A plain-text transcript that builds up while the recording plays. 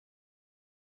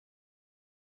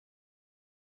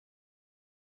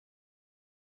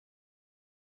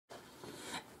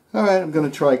Alright, I'm going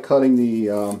to try cutting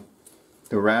the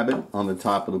rabbet on the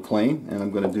top of the plane, and I'm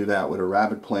going to do that with a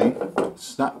rabbet plane.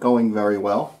 It's not going very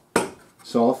well,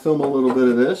 so I'll film a little bit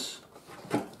of this,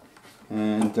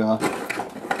 and alright,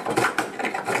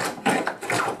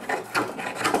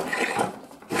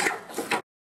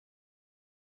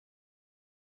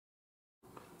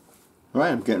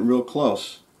 I'm getting real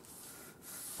close.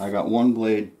 I got one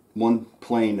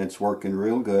plane that's working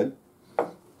real good,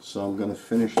 so I'm going to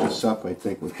finish this up, I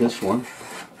think, with this one.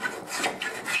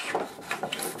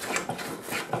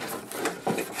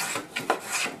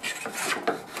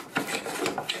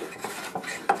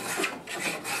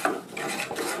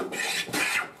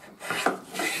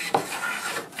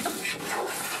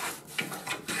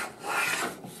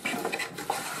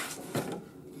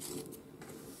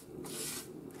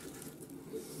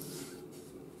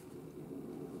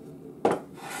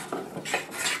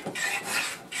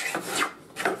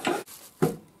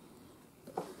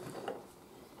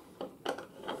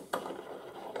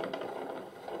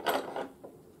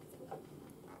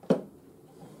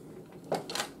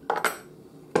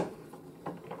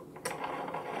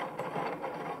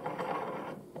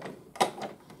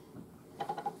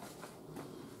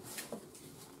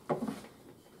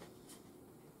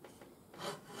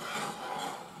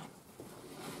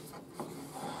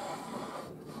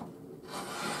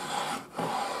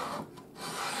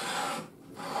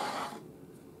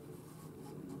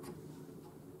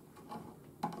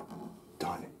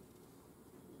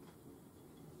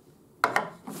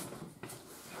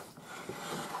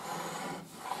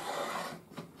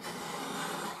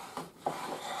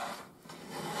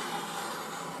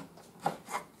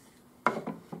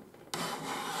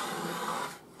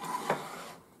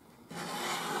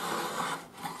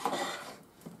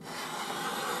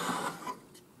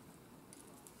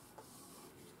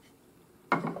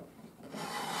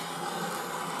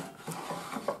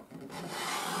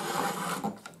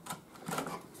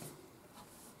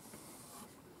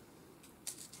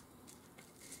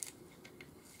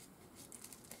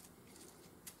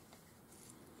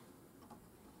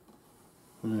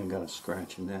 I got a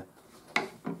scratch in there.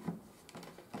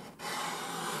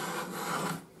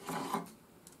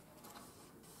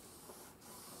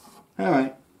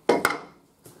 Alright.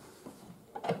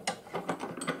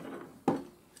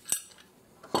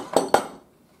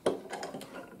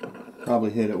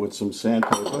 Probably hit it with some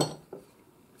sandpaper,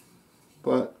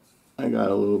 but I got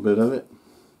a little bit of it.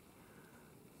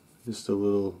 Just a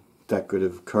little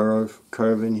decorative curve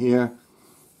in here.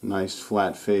 Nice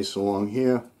flat face along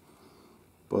here.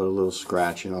 But a little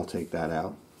scratch, and I'll take that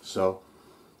out. So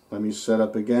let me set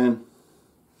up again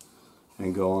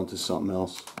and go on to something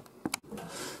else.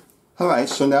 Alright,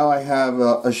 so now I have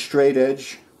a straight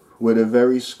edge with a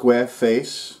very square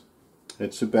face.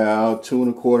 It's about 2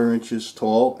 1/4 inches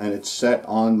tall, and it's set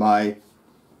on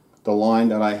the line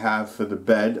that I have for the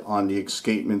bed on the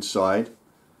escapement side.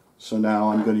 So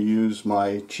now I'm going to use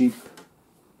my cheap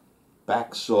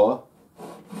back saw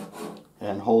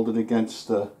and hold it against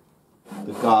the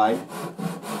guide.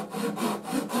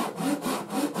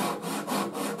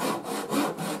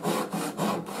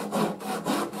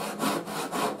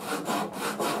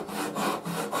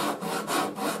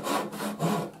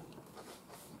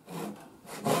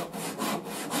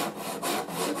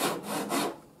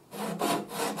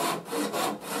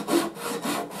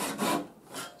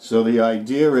 So the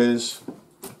idea is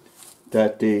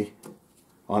that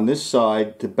on this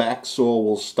side the back saw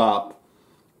will stop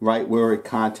right where it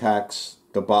contacts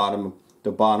the bottom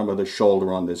of the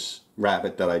shoulder on this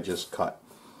rabbet that I just cut.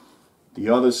 The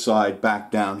other side back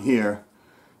down here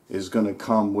is going to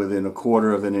come within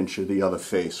 1/4 inch of the other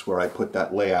face where I put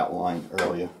that layout line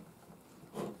earlier.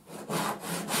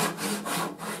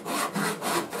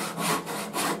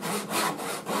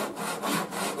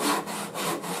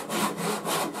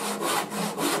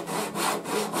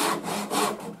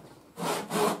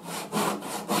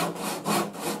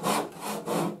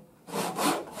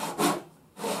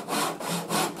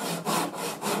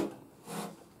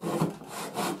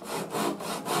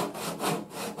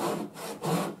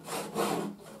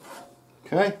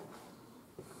 Okay,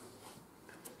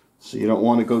 so you don't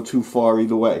want to go too far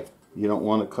either way. You don't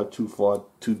want to cut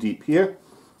too deep here,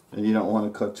 and you don't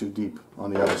want to cut too deep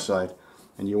on the other side.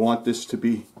 And you want this to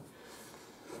be,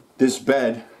 this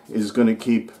bed is going to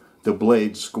keep the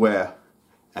blade square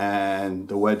and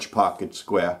the wedge pocket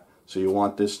square. So you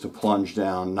want this to plunge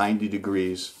down 90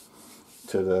 degrees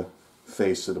to the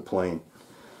face of the plane.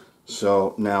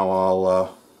 So now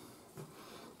I'll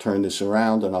turn this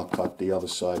around and I'll cut the other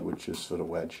side, which is for the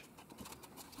wedge.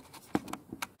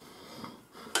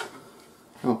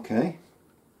 Okay.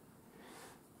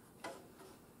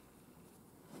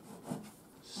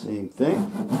 same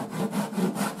thing.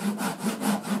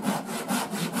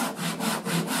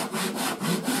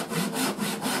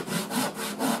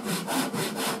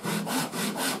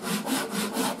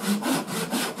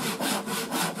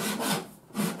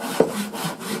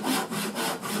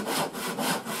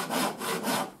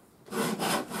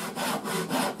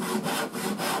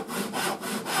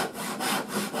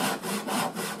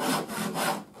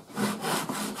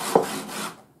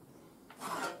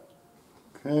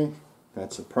 Okay,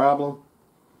 that's a problem.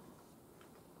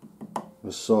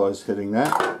 The saw is hitting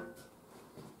that.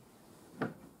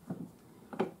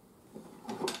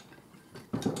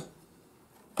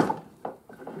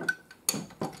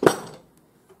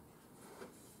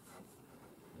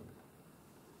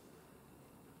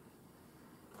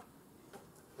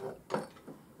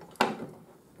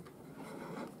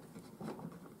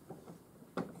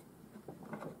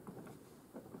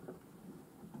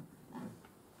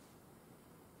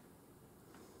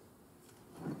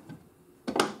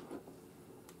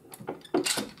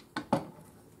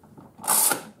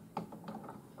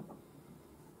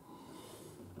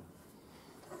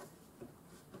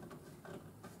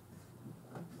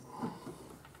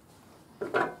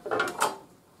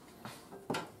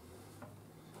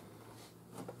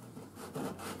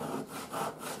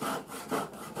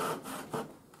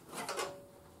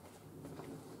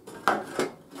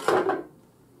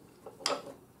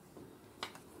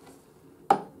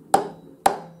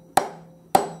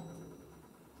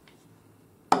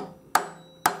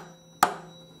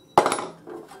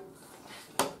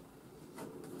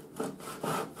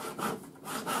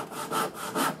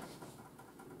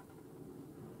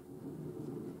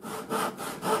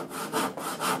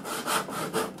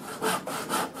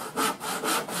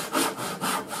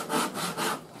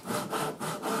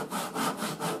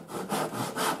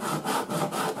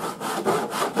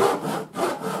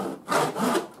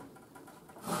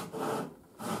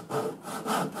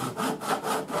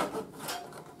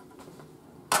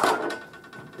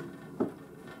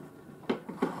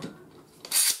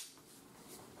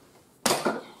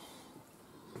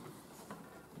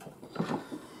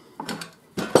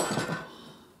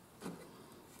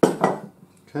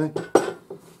 Okay,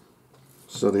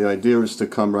 so the idea is to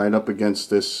come right up against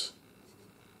this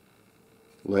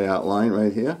layout line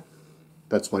right here.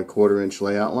 That's my 1/4 inch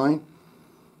layout line.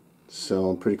 So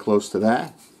I'm pretty close to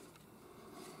that.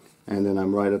 And then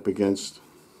I'm right up against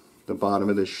the bottom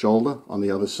of this shoulder on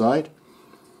the other side.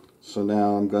 So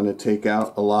now I'm going to take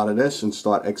out a lot of this and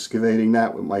start excavating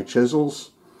that with my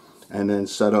chisels, and then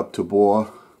set up to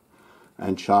bore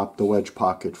and chop the wedge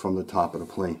pocket from the top of the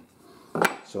plane.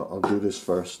 So I'll do this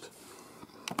first.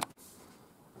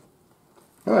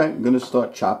 Alright, I'm going to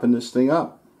start chopping this thing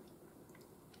up.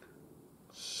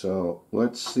 So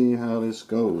let's see how this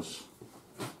goes.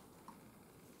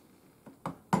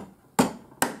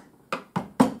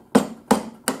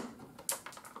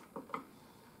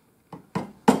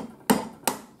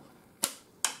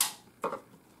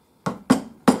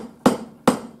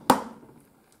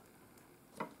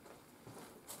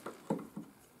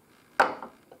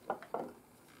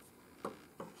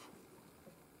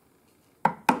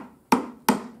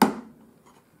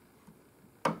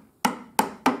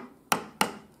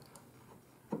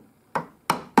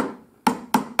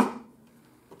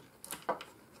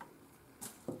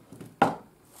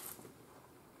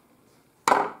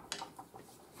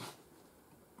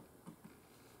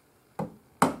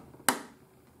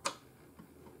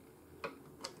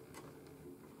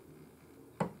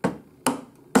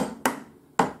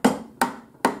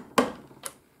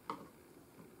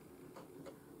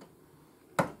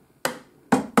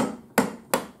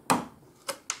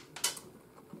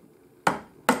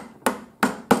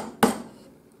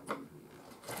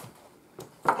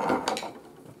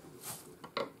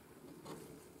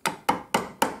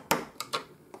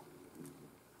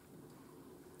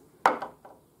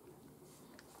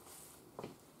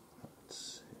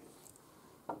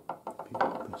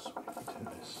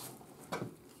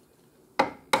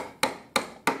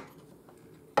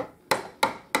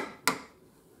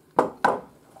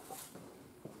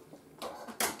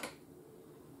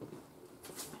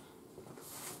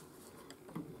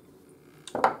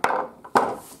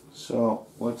 So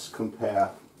let's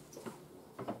compare.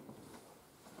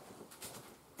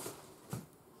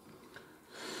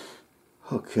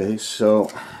 Okay,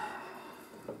 so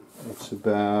it's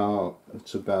about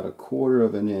a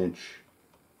 1/4 inch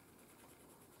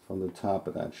from the top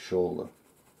of that shoulder.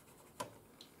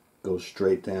 Goes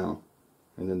straight down,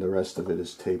 and then the rest of it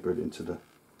is tapered into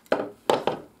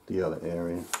the other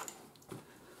area.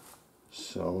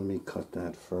 So let me cut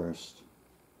that first.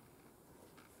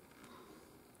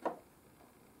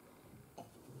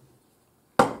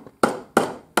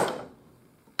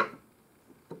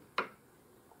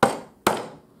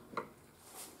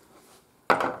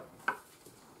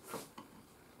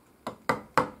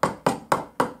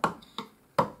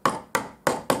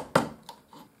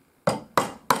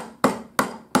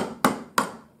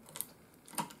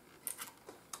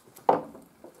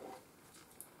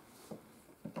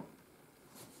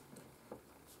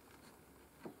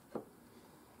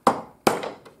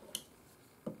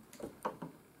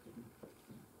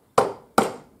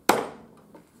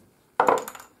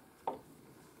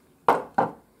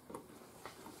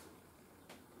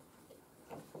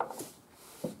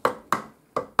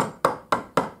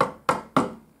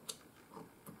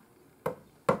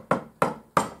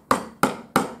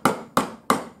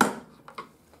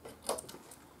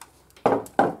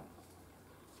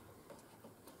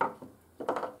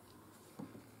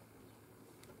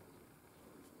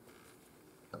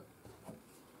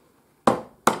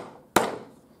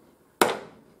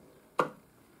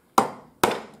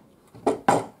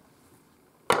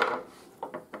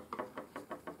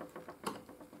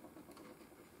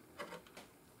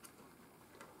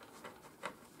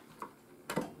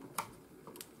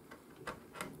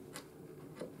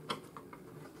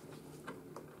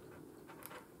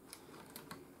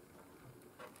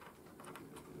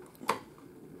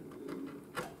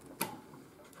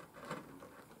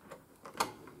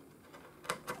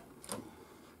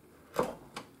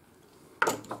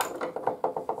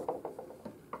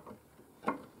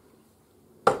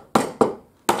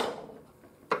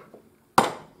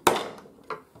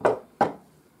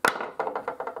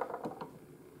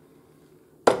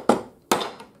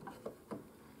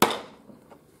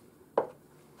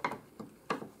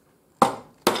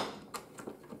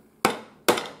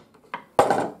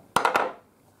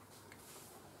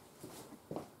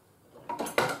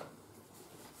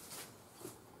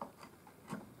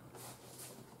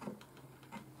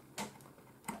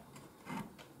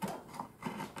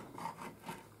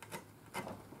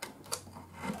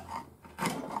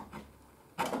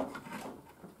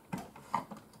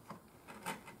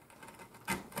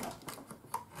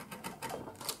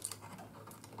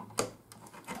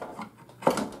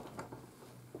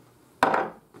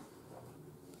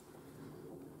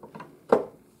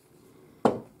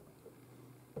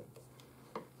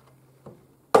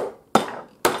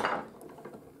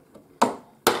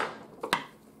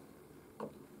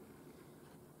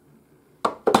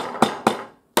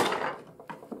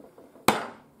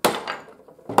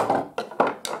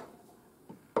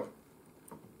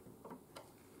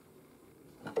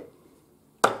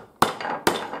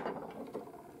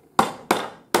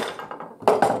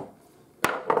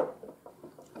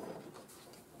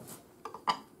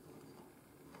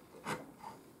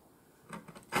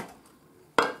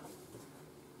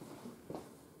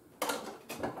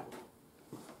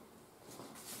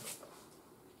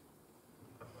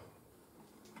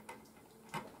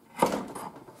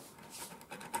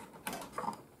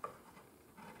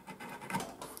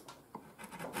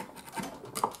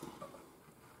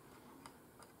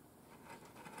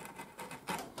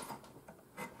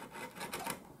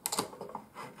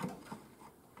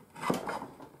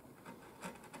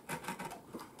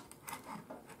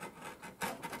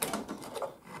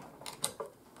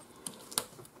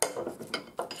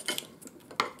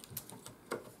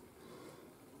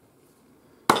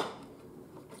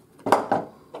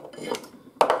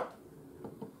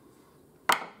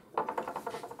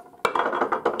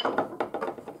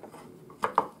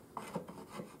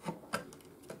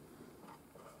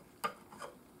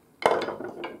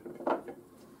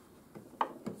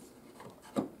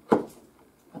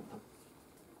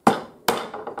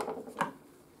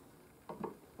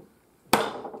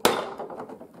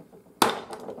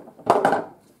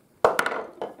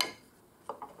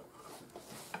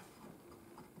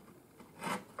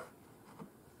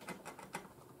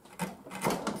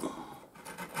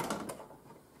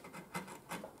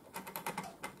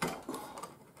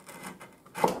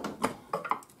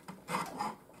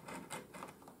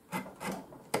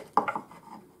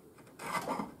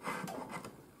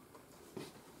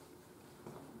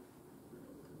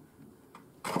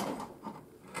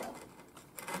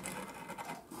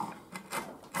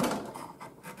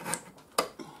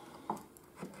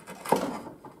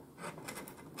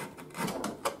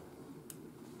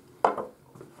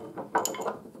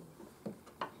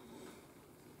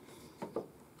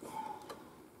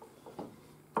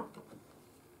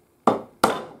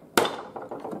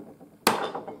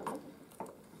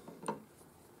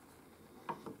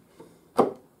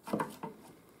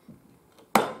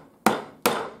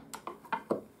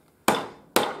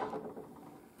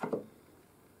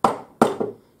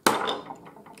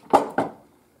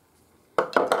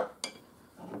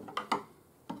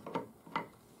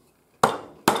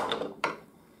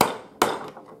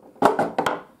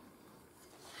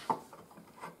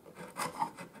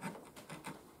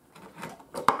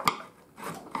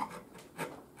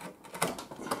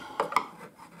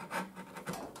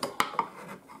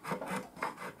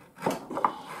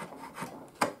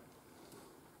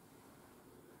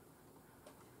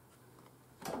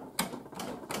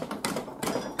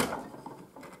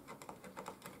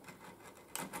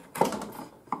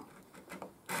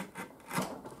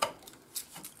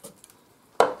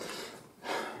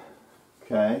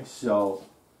 Okay, so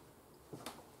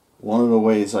one of the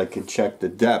ways I can check the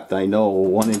depth, I know a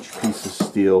 1-inch piece of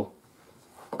steel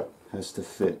has to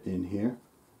fit in here,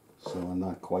 so I'm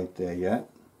not quite there yet.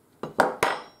 Got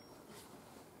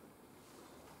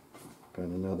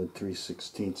another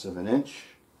 3/16 of an inch.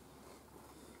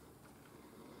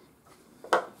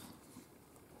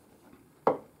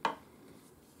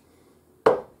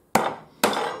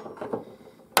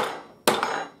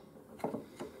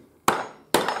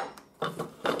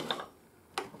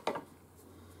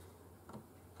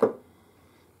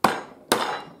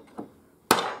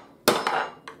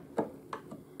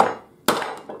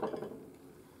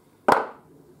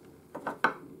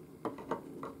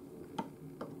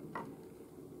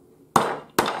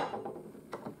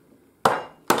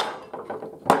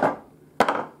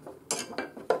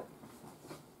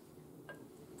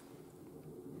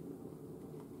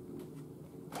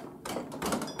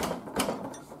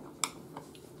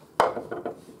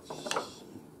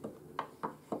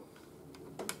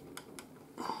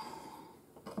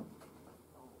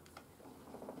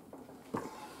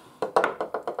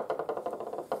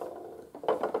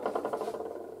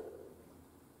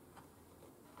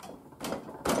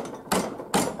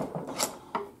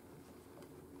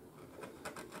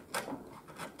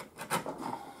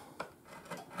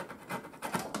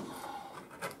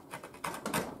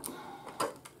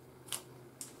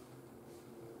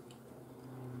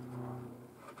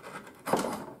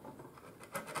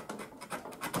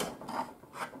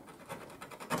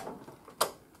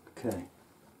 Okay.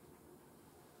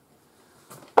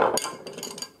 I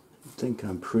think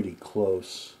I'm pretty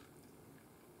close.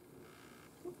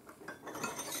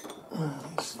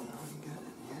 Let's see how I get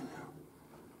in here now.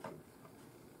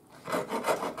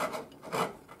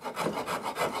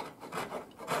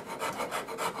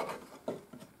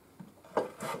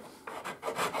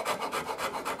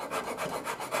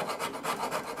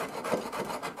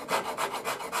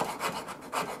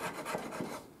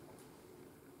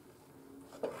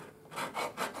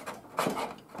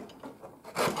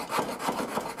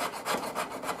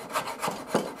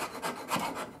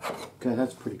 Okay,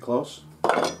 that's pretty close.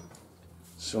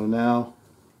 So now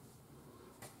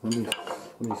let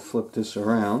me flip this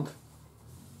around.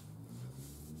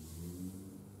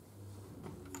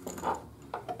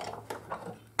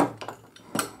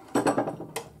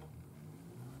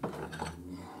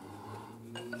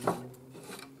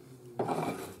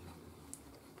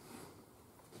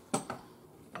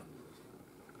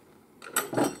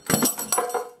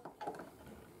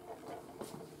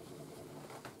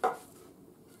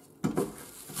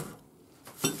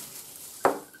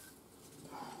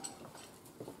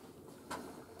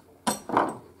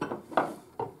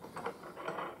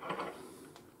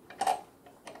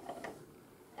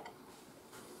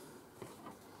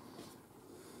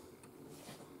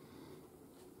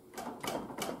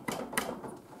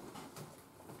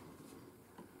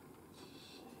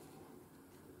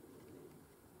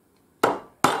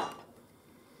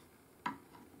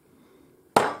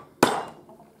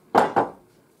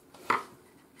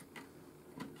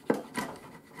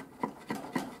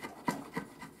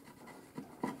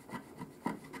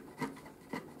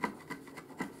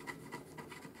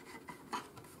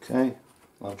 Okay,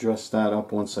 I'll dress that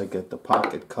up once I get the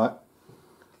pocket cut.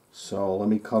 So let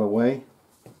me cut away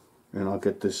and I'll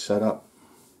get this set up.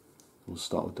 We'll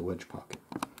start with the wedge pocket.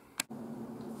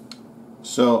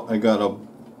 So I got a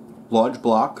large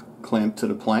block clamped to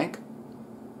the plank.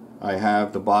 I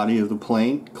have the body of the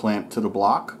plane clamped to the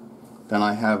block. Then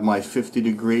I have my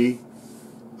 50-degree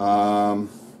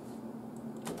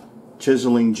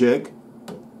chiseling jig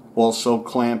also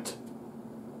clamped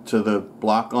to the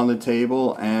block on the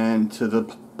table and to the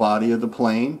body of the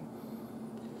plane.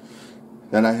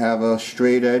 Then I have a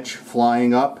straight edge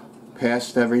flying up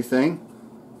past everything,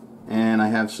 and I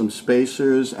have some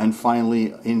spacers, and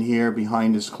finally in here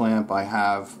behind this clamp I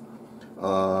have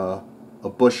a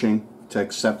bushing to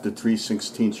accept the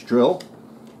 3/16 drill,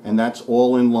 and that's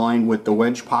all in line with the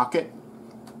wedge pocket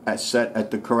set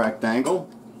at the correct angle.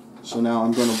 So now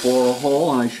I'm going to bore a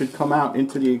hole, and I should come out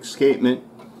into the escapement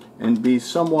and be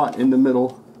somewhat in the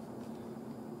middle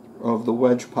of the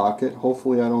wedge pocket.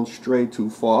 Hopefully I don't stray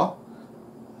too far.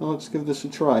 Now let's give this a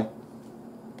try.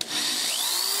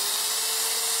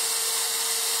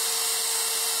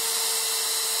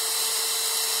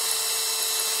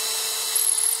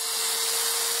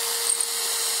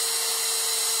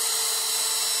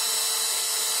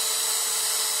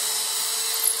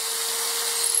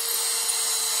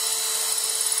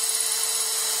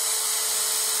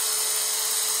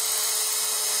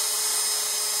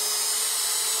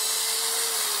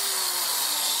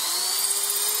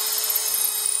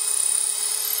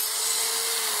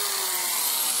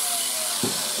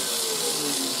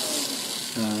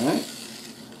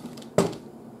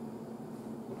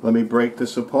 Let me break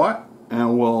this apart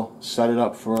and we'll set it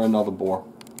up for another bore.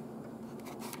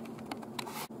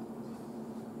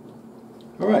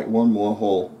 Alright, one more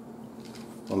hole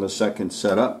on the second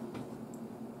setup.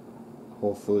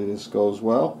 Hopefully this goes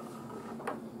well.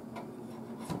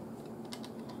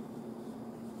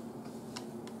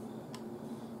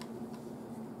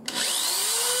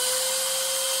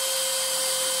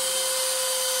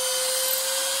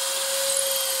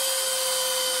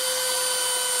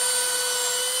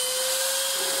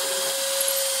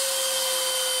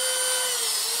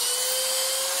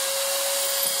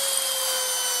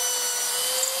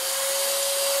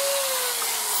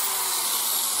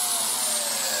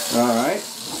 Alright,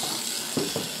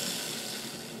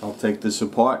 I'll take this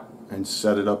apart and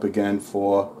set it up again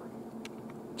for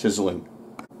chiseling.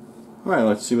 Alright,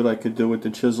 let's see what I could do with the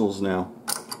chisels now.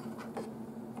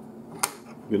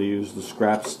 I'm going to use the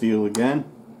scrap steel again.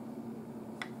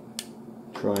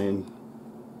 Try and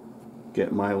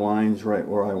get my lines right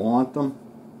where I want them.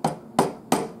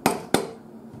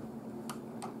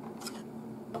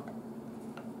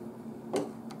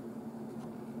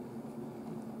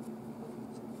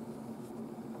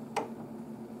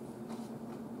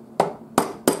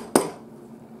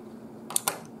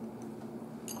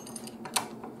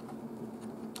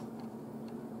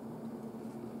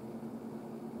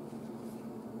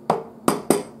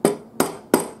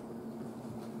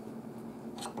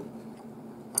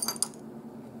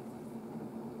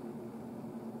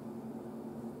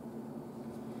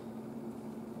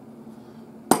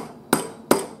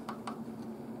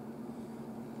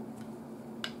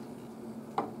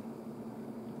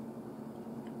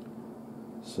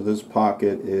 So this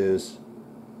pocket is,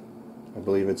 I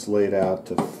believe it's laid out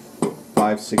to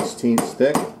 5/16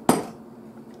 thick.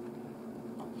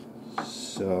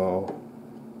 So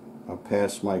I'll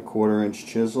pass my 1/4 inch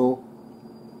chisel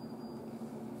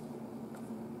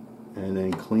and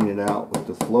then clean it out with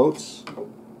the floats.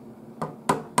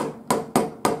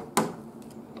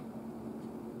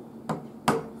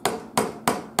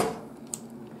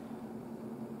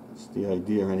 That's the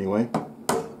idea anyway.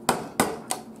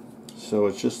 So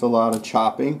it's just a lot of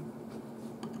chopping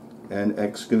and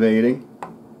excavating.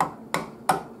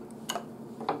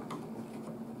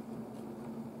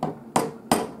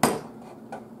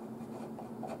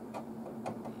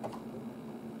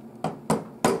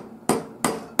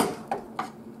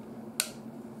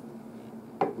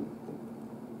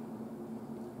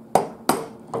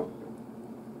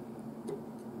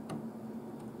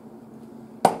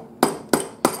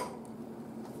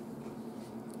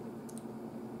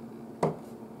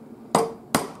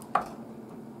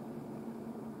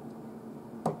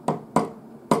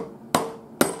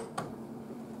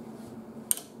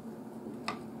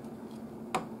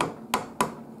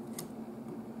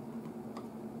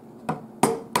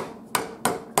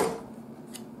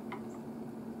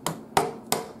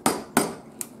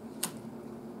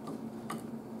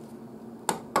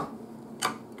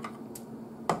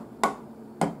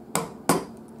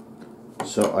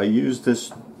 So I use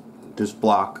this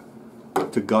block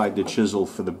to guide the chisel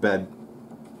for the bed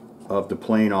of the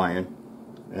plane iron,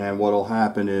 and what will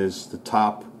happen is the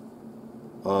top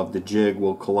of the jig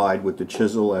will collide with the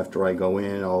chisel after I go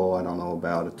in, oh, I don't know,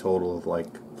 about a total of like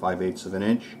 5/8 of an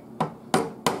inch.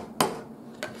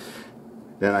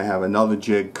 Then I have another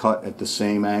jig cut at the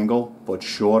same angle but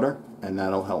shorter, and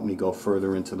that'll help me go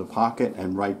further into the pocket,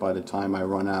 and right by the time I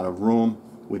run out of room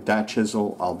with that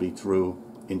chisel, I'll be through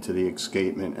into the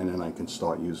escapement, and then I can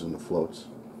start using the floats.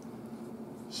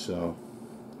 So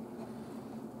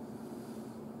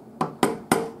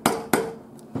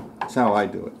that's how I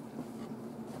do it.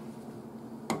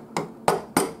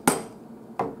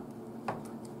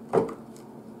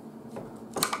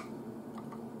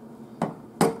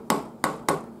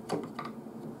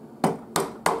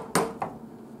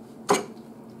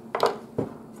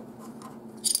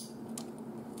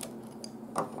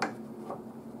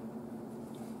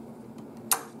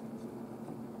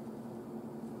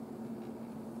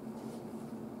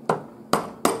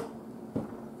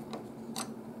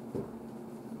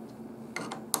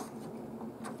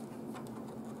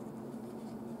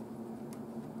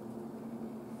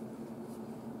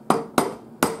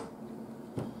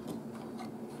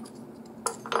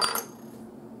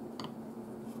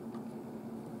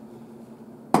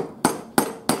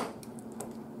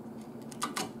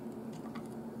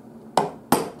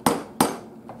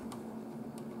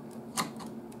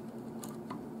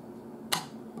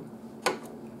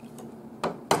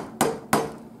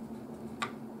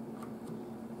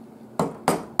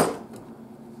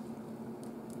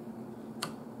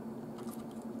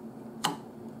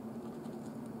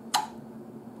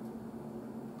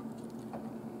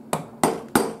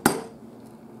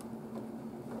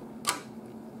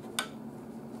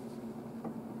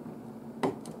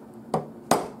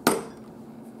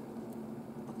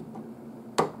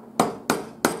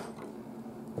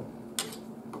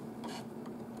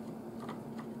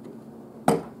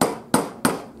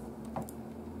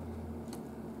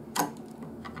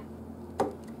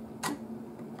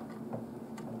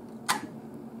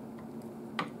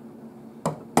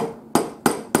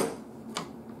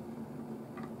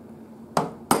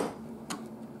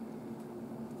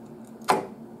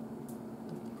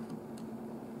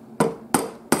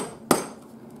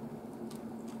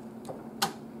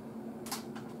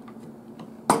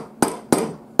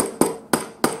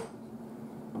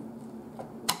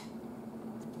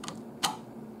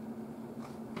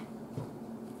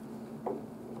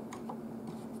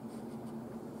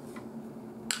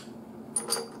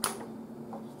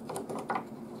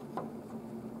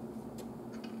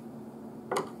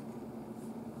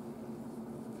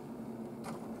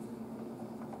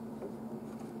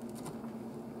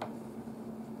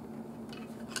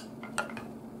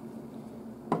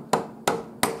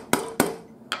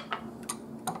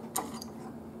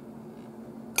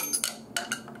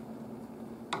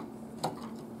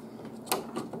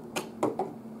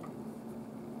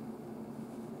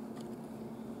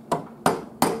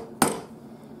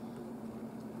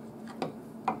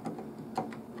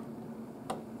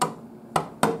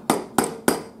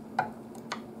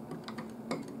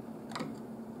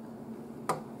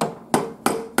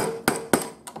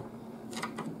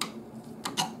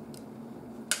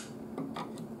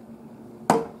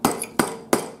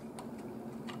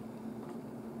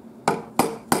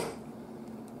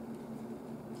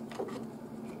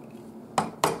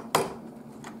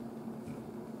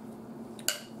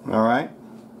 Alright,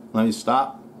 let me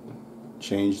stop,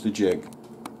 change the jig.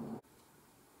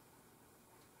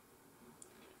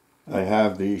 I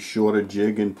have the shorter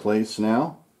jig in place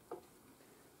now,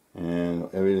 and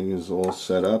everything is all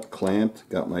set up, clamped,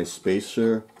 got my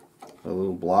spacer, the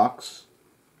little blocks,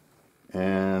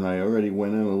 and I already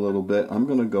went in a little bit. I'm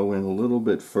going to go in a little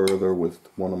bit further with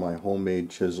one of my homemade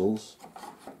chisels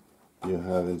you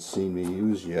haven't seen me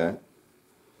use yet,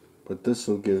 but this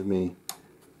will give me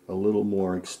a little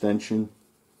more extension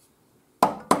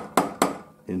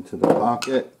into the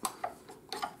pocket,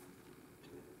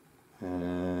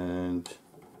 and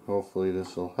hopefully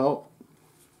this will help.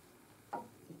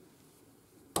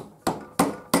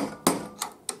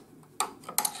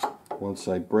 Once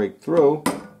I break through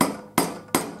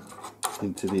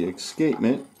into the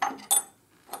escapement,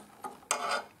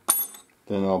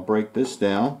 then I'll break this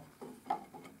down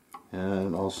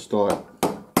and I'll start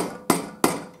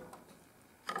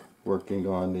working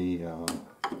on the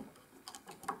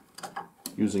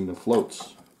using the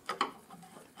floats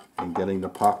and getting the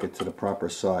pocket to the proper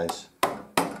size.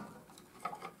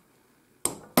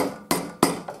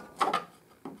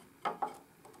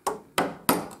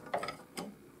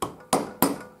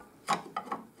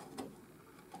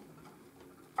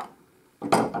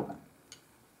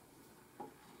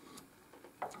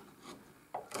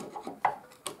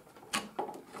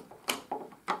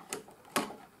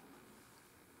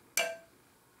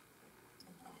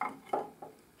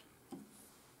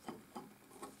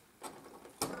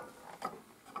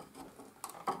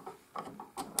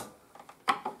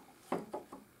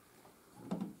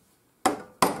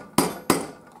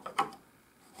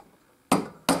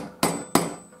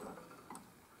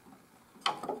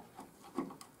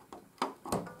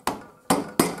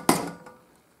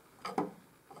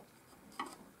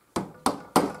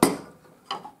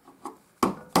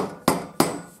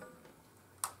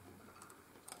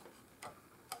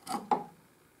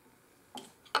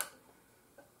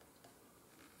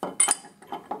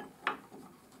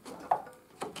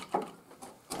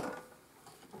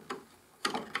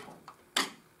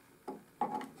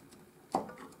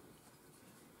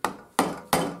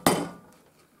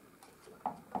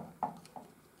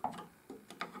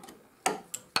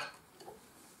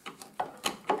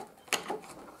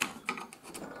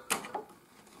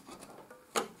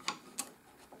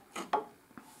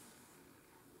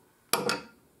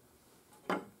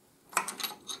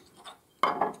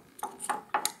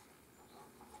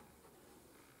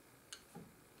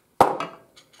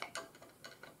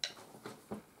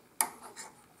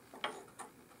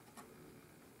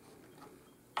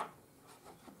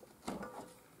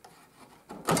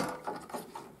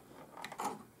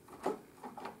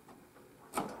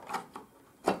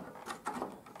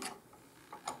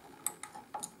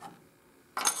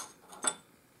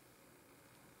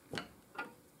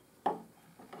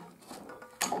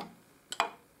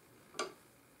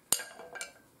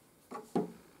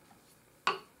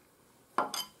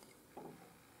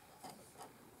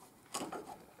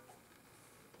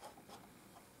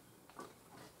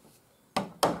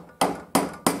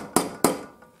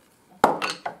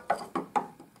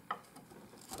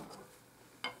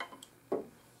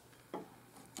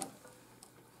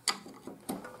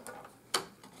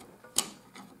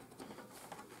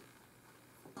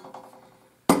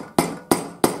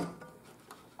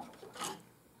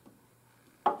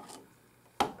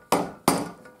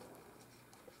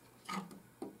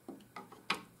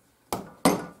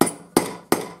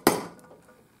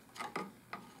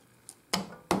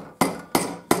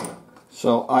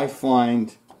 So I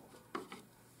find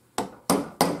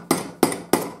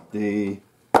the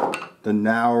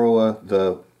narrower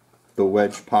the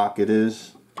wedge pocket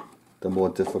is, the more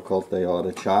difficult they are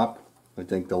to chop. I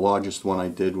think the largest one I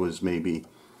did was maybe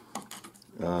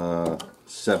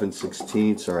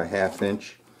 7/16 or a ½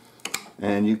 inch,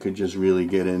 and you could just really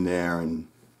get in there and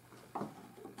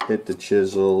hit the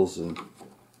chisels and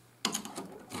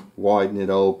widen it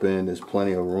open. There's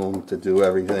plenty of room to do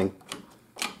everything.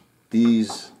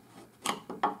 These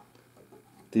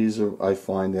are, I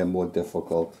find them more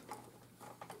difficult.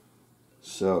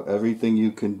 So everything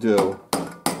you can do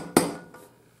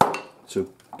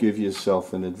to give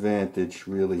yourself an advantage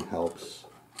really helps.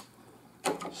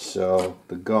 So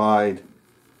the guide,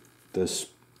 this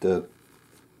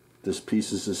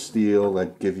pieces of steel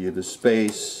that give you the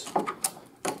space,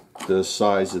 the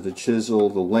size of the chisel,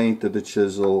 the length of the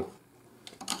chisel,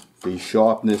 the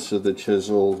sharpness of the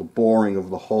chisel, the boring of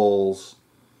the holes,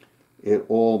 it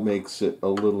all makes it a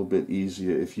little bit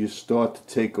easier. If you start to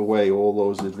take away all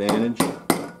those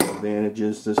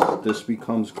advantages, this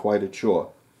becomes quite a chore.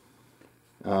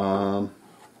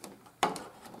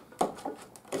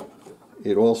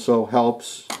 It also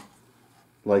helps,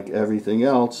 like everything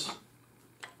else,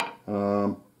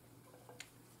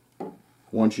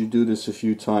 once you do this a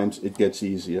few times, it gets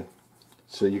easier.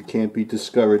 So you can't be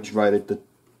discouraged right at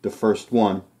the first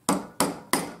one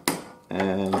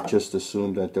and just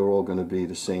assume that they're all going to be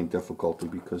the same difficulty,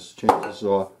 because chances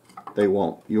are they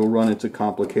won't. You'll run into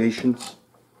complications.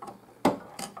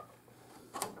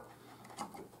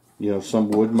 You know,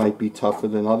 some wood might be tougher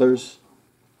than others.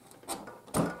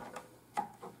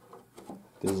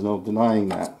 There's no denying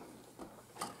that.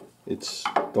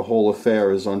 The whole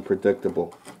affair is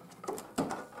unpredictable.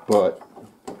 But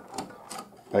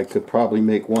I could probably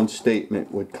make one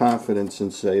statement with confidence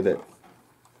and say that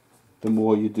the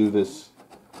more you do this,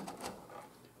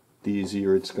 the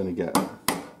easier it's going to get.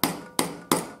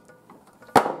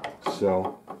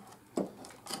 So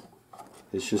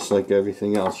it's just like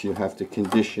everything else. You have to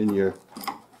condition your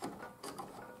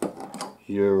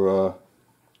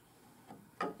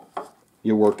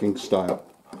working style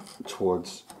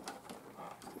towards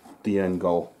the end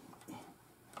goal.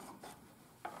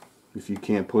 If you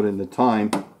can't put in the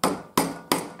time,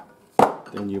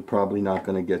 then you're probably not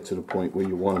going to get to the point where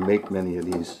you want to make many of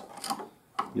these.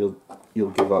 You'll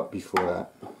give up before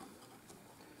that.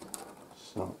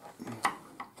 So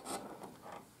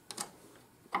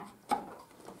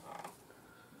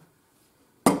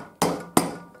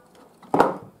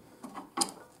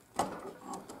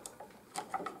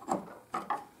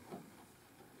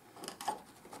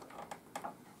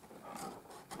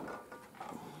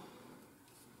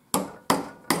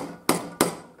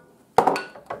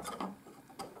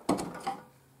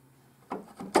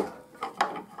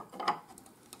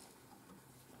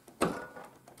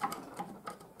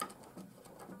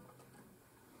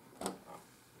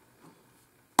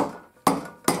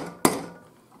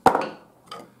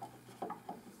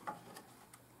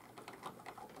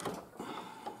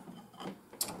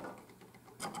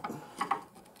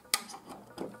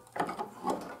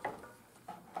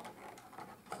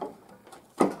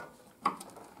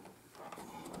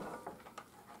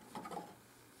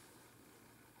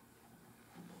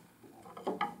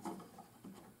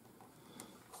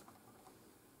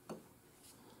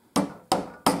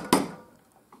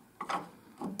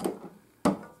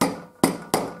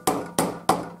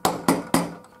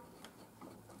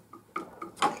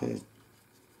okay,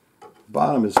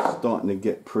 bottom is starting to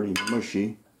get pretty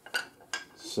mushy,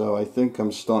 so I think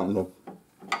I'm starting to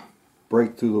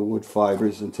break through the wood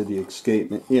fibers into the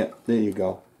escapement. Yeah, there you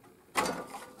go.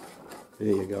 There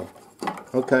you go.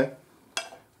 Okay,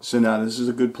 so now this is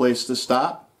a good place to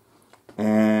stop,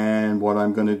 and what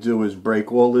I'm going to do is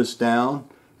break all this down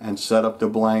and set up the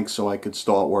blank so I could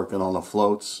start working on the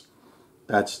floats.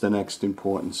 That's the next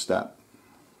important step.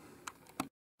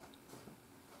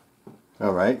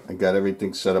 Alright, I got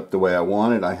everything set up the way I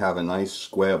want it. I have a nice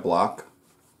square block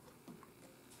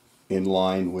in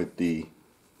line with the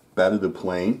bed of the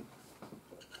plane,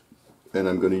 and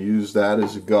I'm going to use that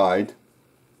as a guide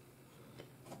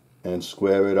and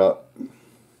square it up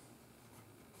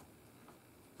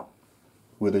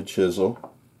with a chisel.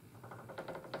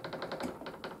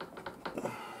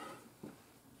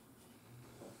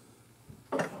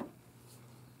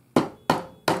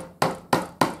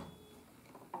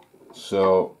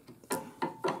 So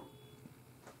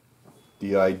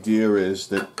the idea is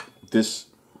that this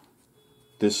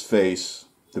face,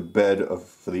 the bed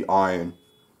for the iron,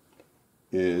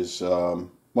 is well,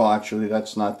 actually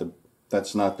that's not the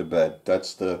bed.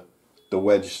 That's the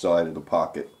wedge side of the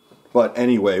pocket. But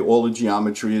anyway, all the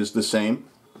geometry is the same,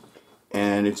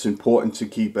 and it's important to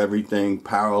keep everything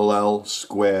parallel,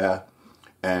 square,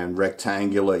 and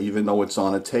rectangular. Even though it's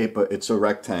on a taper, it's a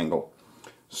rectangle.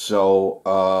 So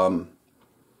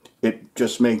it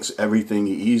just makes everything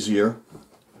easier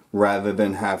rather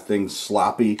than have things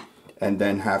sloppy and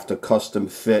then have to custom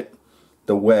fit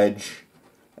the wedge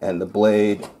and the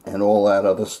blade and all that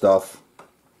other stuff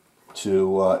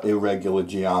to irregular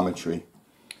geometry.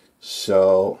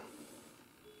 So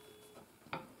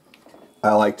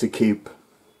I like to keep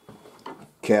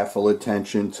careful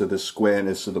attention to the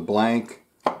squareness of the blank,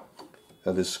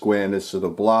 the squareness of the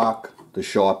block, the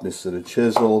sharpness of the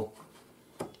chisel,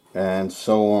 and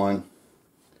so on.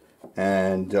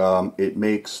 And it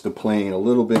makes the plane a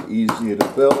little bit easier to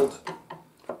build,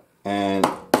 and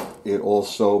it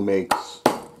also makes,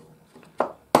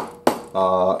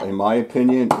 in my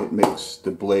opinion, it makes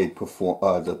the plane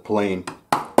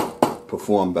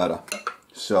perform better.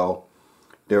 So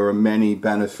there are many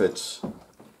benefits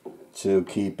to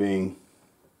keeping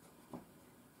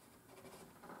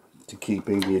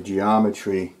the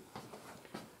geometry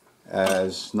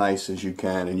as nice as you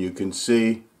can. And you can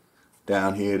see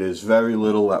Down here there's very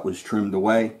little that was trimmed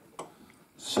away,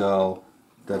 so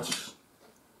it's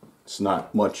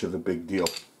not much of a big deal.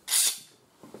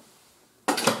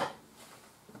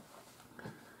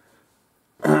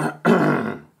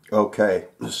 Okay,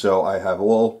 so I have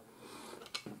all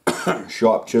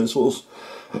sharp chisels,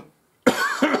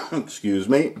 excuse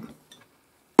me,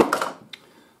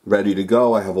 ready to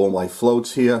go. I have all my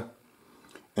floats here,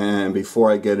 and before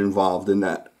I get involved in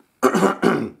that,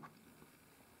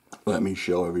 let me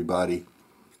show everybody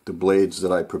the blades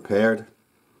that I prepared.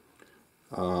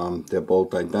 They're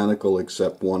both identical,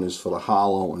 except one is for the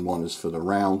hollow and one is for the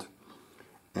round.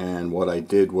 And what I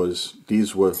did was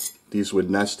these were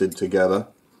nested together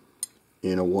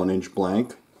in a 1-inch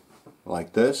blank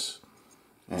like this,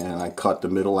 and I cut the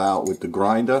middle out with the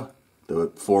grinder, the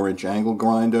 4-inch angle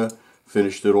grinder,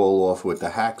 finished it all off with the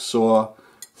hacksaw,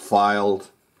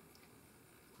 filed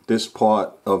this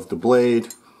part of the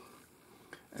blade,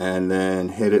 and then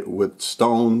hit it with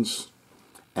stones,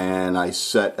 and I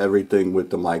set everything with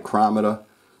the micrometer.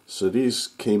 So these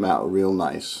came out real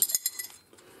nice,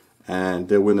 and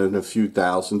they're within a few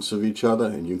thousandths of each other,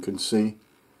 and you can see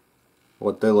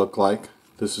what they look like.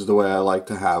 This is the way I like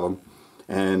to have them,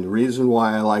 and the reason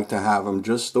why I like to have them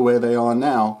just the way they are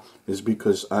now is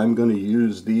because I'm going to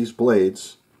use these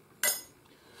blades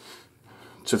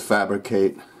to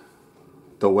fabricate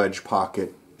the wedge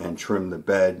pocket and trim the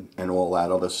bed and all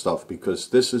that other stuff, because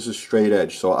this is a straight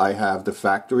edge. So I have the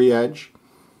factory edge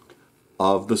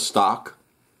of the stock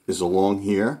is along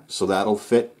here, so that'll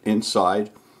fit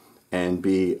inside and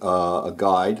be a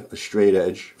guide, a straight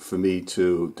edge for me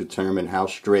to determine how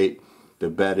straight the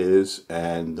bed is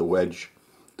and the wedge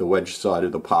side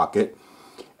of the pocket.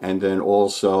 And then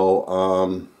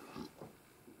also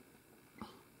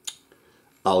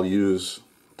I'll use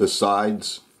the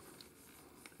sides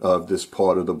of this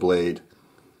part of the blade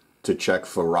to check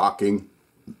for rocking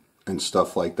and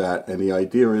stuff like that. And the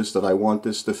idea is that I want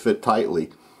this to fit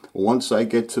tightly. Once I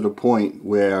get to the point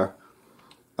where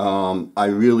I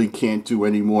really can't do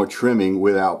any more trimming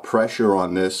without pressure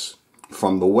on this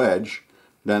from the wedge,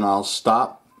 then I'll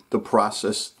stop the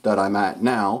process that I'm at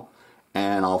now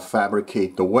and I'll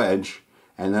fabricate the wedge,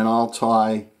 and then I'll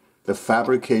tie the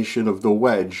fabrication of the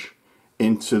wedge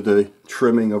into the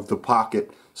trimming of the pocket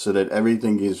so that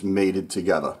everything is mated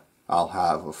together. I'll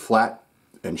have a flat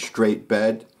and straight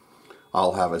bed,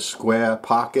 I'll have a square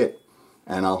pocket,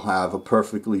 and I'll have a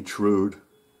perfectly trued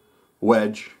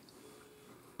wedge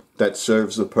that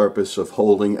serves the purpose of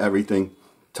holding everything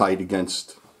tight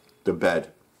against the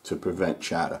bed to prevent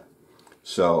chatter.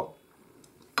 So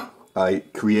I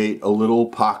create a little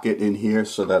pocket in here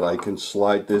so that I can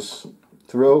slide this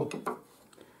through,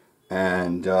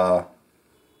 and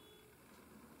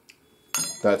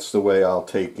that's the way I'll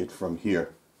take it from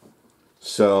here.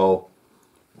 So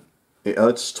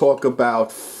let's talk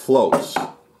about floats.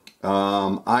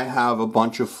 I have a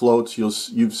bunch of floats.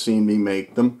 You've seen me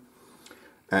make them,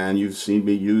 and you've seen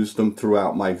me use them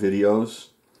throughout my videos.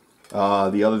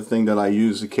 The other thing that I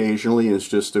use occasionally is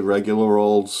just a regular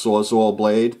old Sawzall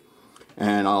blade,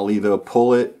 and I'll either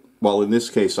pull it, well in this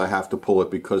case I have to pull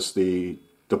it because the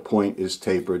point is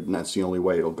tapered and that's the only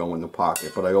way it'll go in the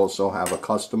pocket. But I also have a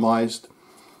customized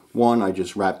one. I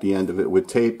just wrap the end of it with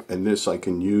tape, and this I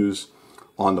can use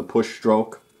on the push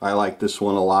stroke. I like this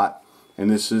one a lot, and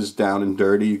this is down and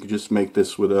dirty. You can just make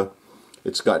this with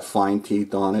it's got fine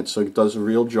teeth on it, so it does a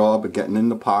real job of getting in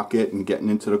the pocket and getting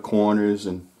into the corners,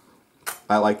 and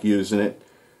I like using it.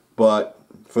 But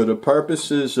for the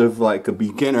purposes of like a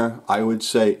beginner, I would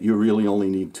say you really only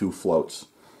need 2 floats.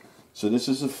 So this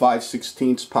is a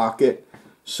 5/16 pocket.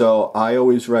 So I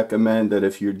always recommend that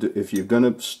if you're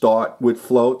gonna start with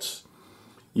floats,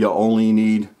 you only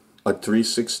need a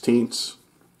 3/16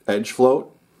 edge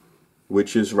float,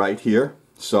 which is right here.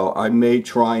 So I may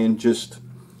try and just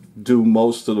do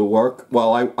most of the work.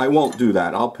 Well, I won't do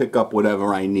that. I'll pick up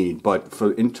whatever I need. But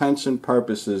for intents and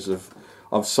purposes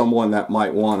of someone that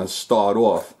might want to start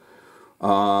off,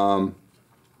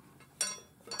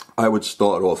 I would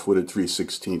start off with a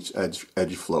 3/16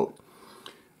 edge float.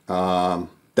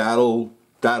 That'll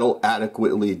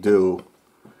adequately do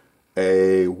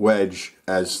a wedge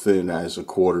as thin as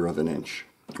 1/4 of an inch.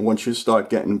 Once you start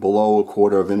getting below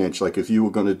 1/4 of an inch, like if you were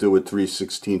going to do a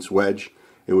 3/16 wedge,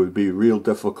 it would be real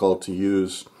difficult to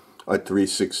use a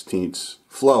 3/16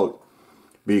 float,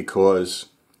 because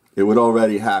it would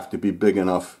already have to be big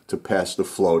enough to pass the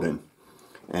float in,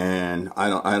 and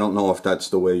I don't know if that's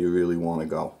the way you really want to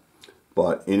go.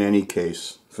 But in any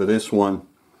case, for this one,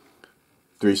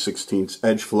 3/16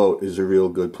 edge float is a real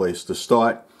good place to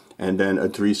start, and then a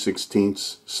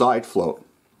 3/16 side float.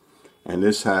 and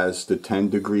this has the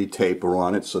 10-degree taper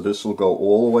on it, so this will go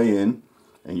all the way in,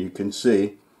 and you can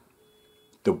see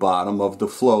the bottom of the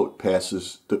float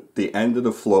passes, the end of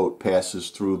the float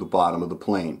passes through the bottom of the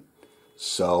plane.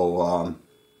 So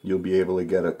you'll be able to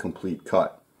get a complete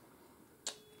cut.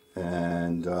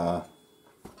 And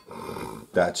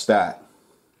that's that.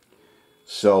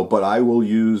 So, but I will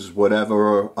use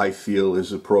whatever I feel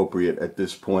is appropriate at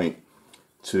this point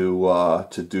to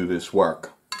do this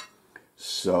work.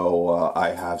 So I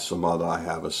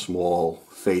have a small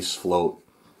face float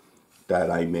that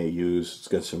I may use. It's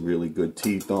got some really good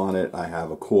teeth on it. I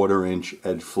have a 1/4 inch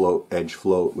edge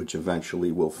float, which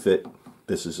eventually will fit.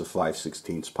 This is a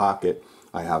 5/16 pocket.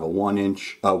 I have a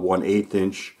 1/8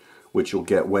 inch, which will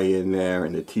get way in there,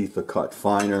 and the teeth are cut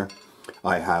finer.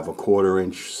 I have a 1/4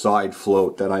 inch side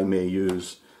float that I may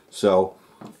use. So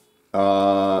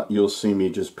you'll see me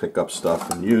just pick up stuff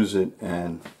and use it,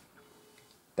 and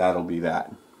that'll be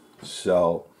that.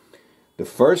 So the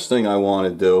first thing I want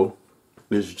to do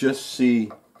is just see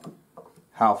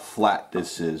how flat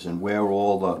this is and where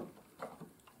all the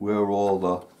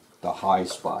high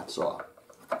spots are.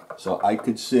 So I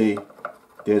could see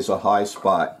there's a high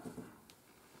spot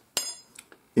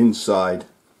inside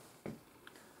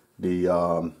the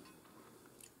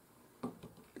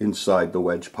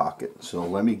wedge pocket. So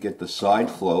let me get the side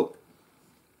float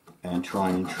and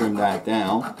try and trim that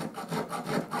down.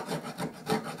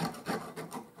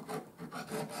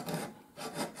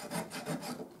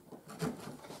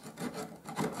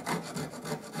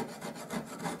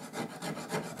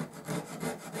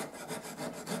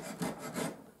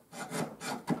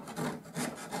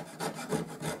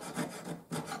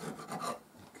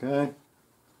 Okay.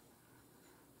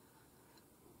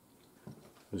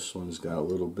 This one's got a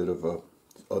little bit of a,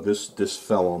 oh, this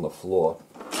fell on the floor.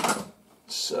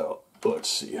 So let's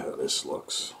see how this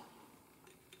looks.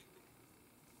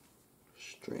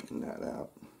 Straighten that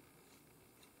out.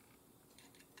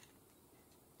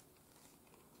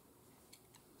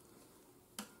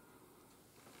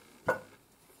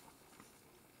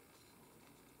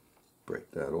 Break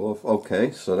that off.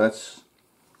 Okay, so that's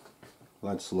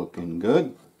looking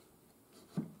good.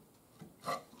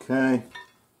 Okay,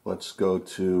 let's go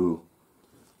to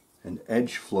an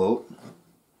edge float.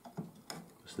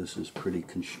 This is pretty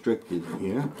constricted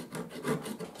here.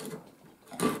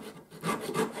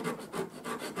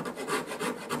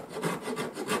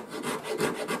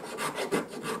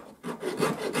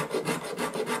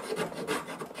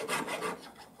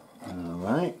 All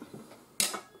right.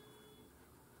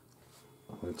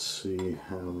 Let's see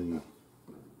how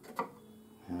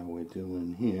we're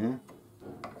doing here.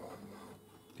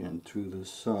 Getting through the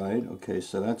side. Okay,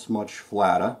 so that's much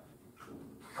flatter.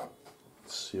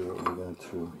 Let's see what we got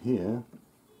through here.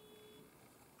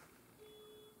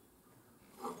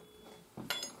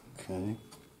 Okay.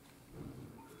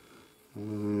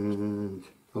 And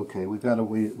okay, we got a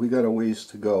ways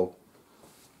to go.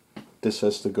 This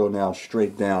has to go now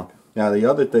straight down. Now the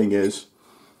other thing is,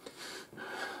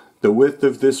 the width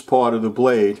of this part of the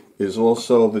blade is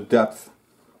also the depth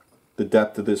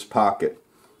of this pocket.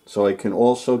 So I can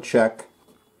also check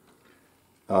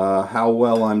how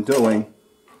well I'm doing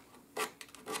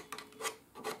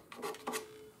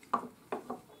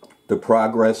the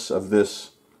progress of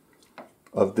this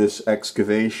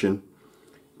excavation,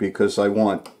 because I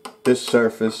want this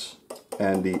surface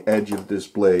and the edge of this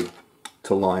blade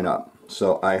to line up.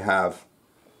 So I have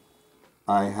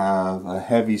a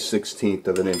heavy 1/16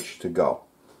 of an inch to go.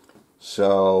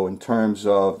 So in terms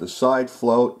of the side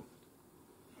float,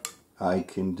 I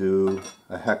can do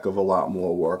a heck of a lot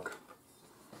more work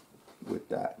with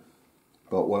that.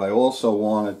 But what I also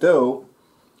want to do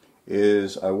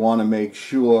is I want to make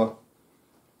sure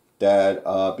that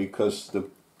because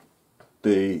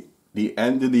the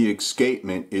end of the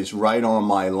escapement is right on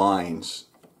my lines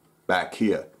back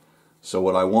here. So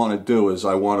what I want to do is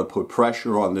I want to put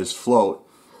pressure on this float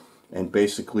and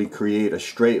basically create a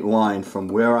straight line from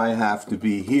where I have to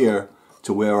be here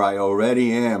to where I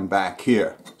already am back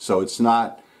here. So it's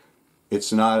not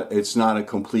a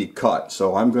complete cut.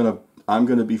 So I'm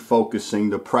gonna be focusing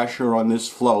the pressure on this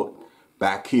float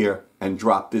back here and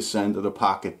drop this end of the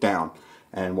pocket down.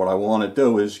 And what I want to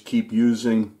do is keep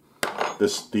using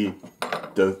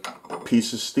the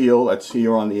piece of steel that's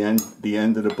here on the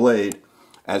end of the blade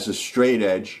as a straight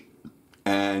edge,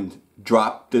 and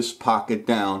drop this pocket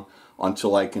down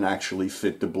until I can actually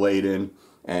fit the blade in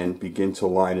and begin to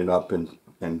line it up and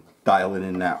dial it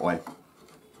in that way.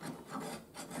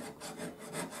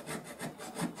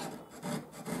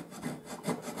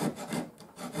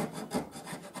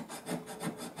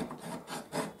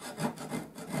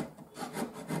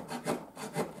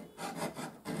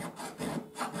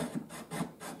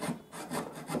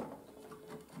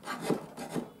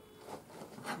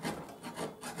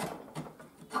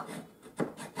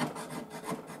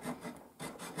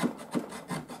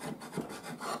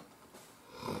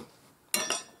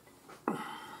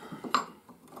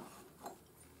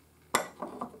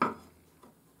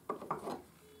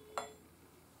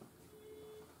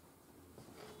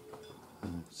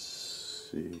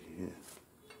 see here.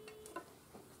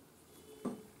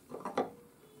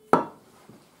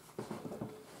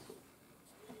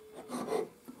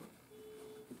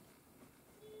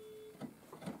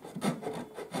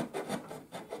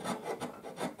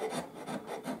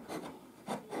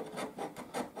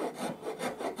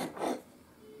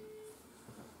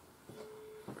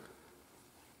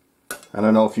 I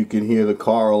don't know if you can hear the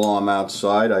car alarm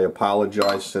outside. I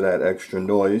apologize for that extra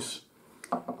noise.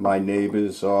 My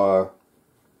neighbors are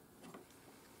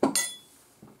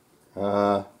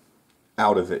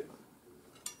out of it,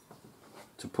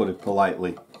 to put it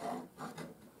politely.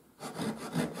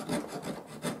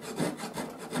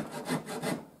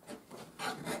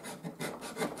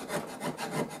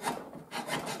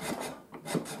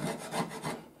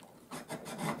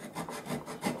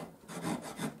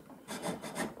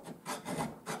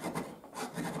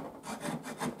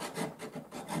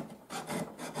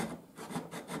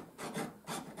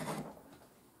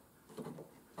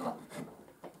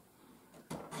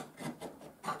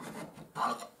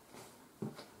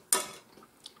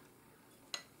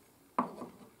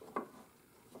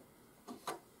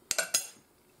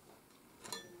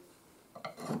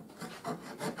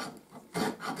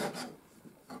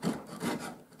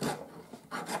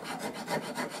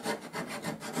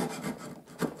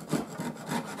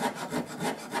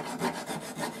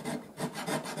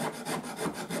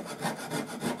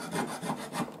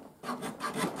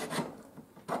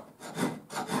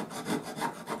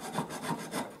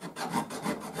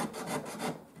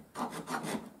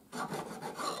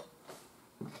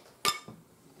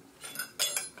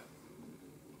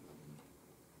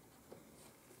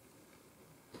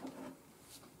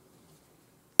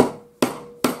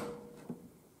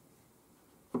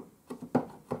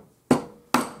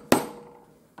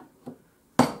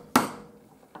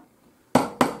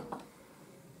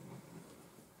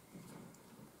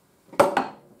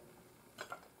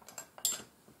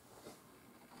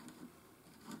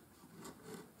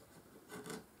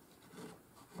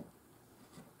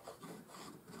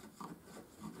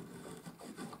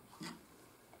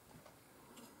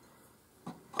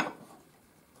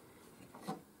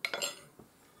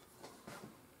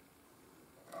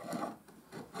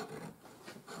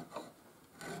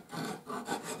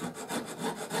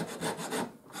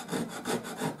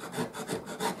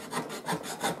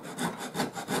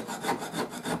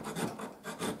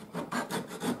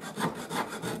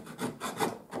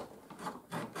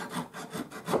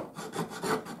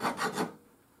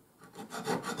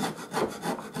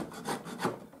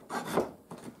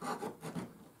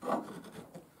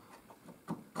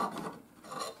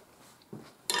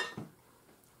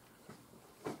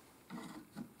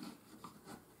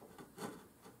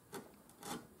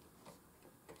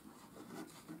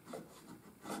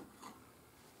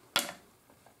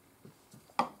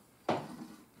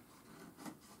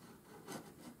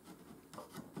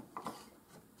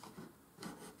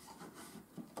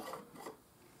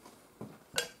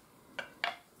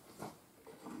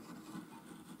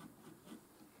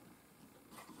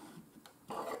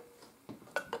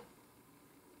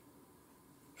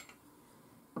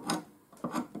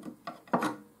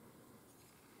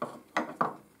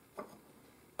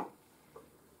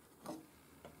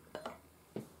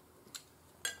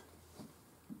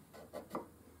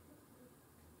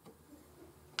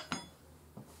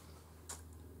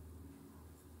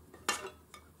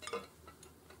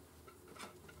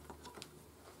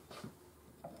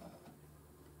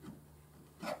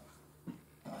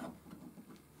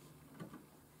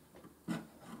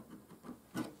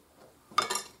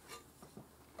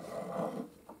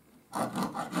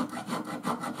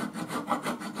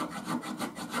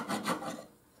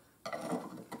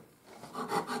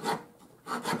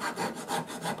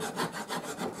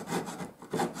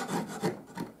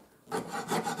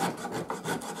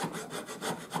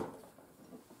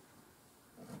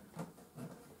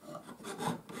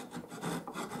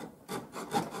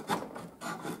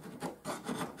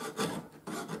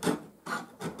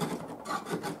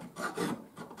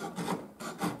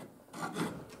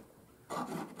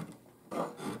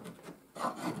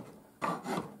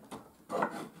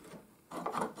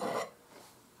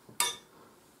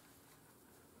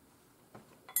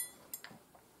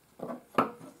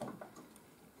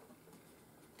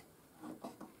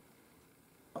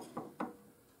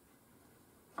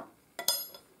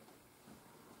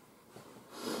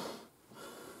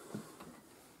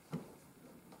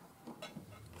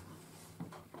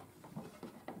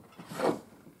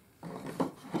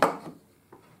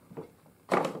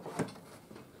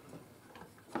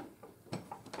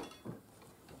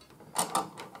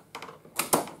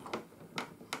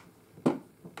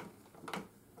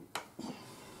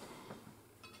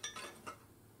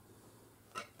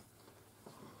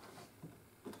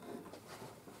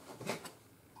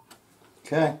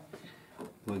 Okay,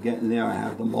 we're getting there. I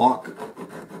have the mark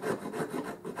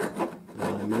that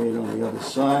I made on the other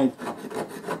side.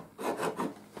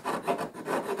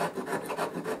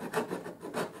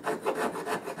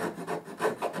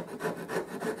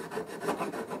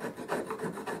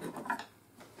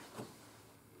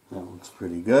 That looks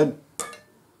pretty good.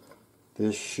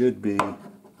 This should be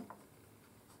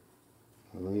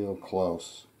real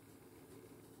close.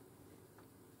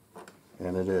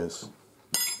 And it is.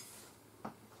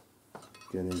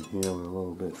 Get in here with a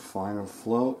little bit finer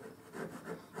float.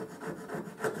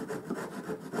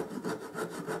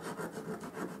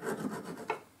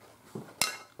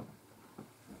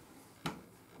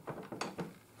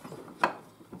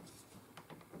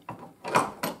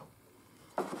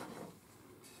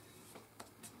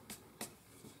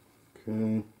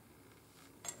 Okay.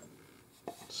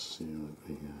 Let's see what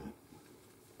we got.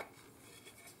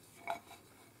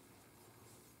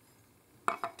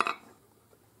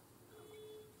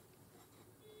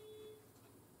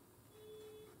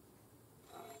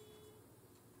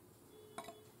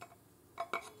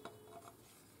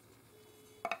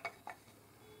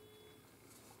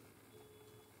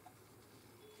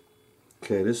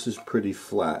 Okay, this is pretty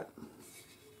flat.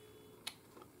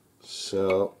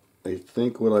 So I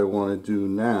think what I want to do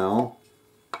now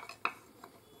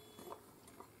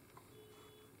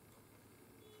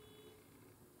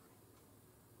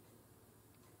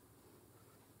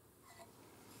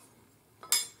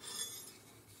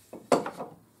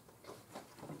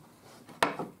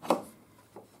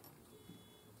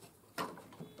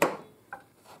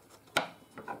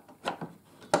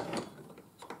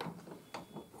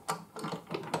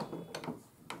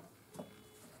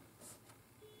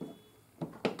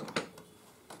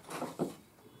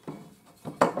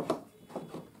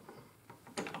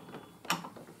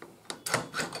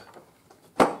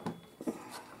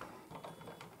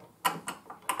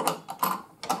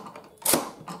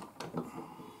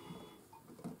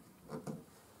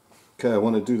okay, I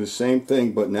want to do the same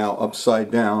thing, but now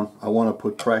upside down. I want to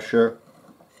put pressure.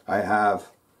 I'm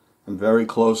very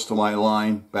close to my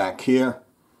line back here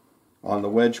on the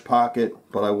wedge pocket,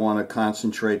 but I want to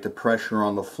concentrate the pressure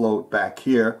on the float back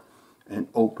here and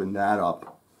open that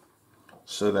up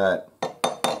so that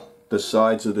the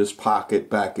sides of this pocket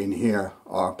back in here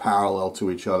are parallel to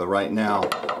each other. Right now,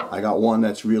 I got one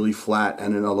that's really flat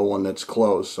and another one that's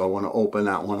closed, so I want to open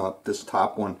that one up, this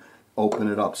top one,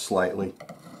 open it up slightly.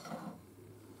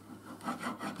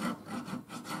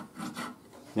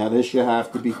 Now this you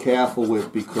have to be careful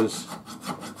with because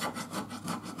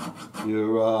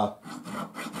you're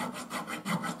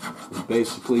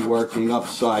basically working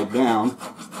upside down.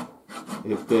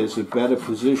 If there's a better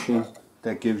position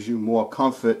that gives you more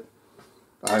comfort,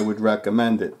 I would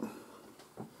recommend it.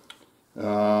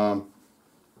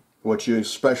 What you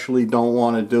especially don't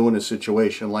want to do in a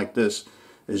situation like this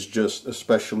is just,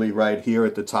 especially right here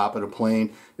at the top of the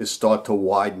plane, is start to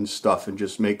widen stuff and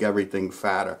just make everything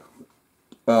fatter.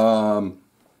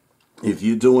 If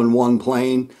you're doing one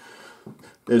plane,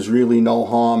 there's really no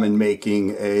harm in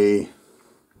making a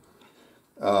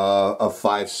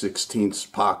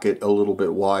 5/16 pocket a little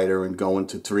bit wider and going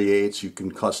to 3/8. You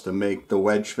can custom make the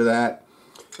wedge for that,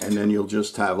 and then you'll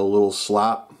just have a little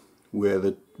slot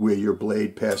where your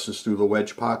blade passes through the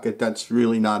wedge pocket. That's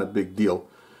really not a big deal.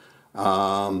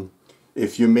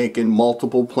 If you're making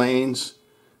multiple planes,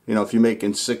 you know, if you're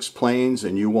making 6 planes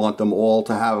and you want them all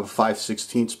to have a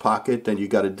 5/16 pocket, then you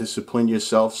got to discipline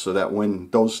yourself so that when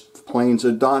those planes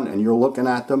are done and you're looking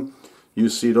at them, you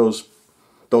see those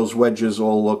wedges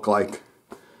all look like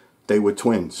they were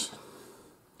twins.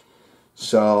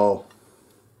 So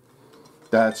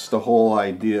that's the whole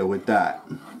idea with that.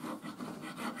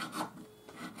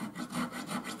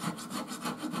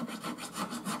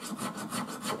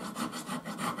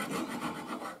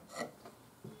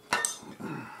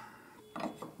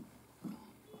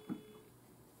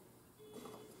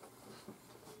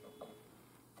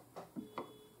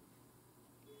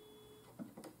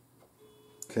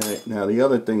 Okay, now the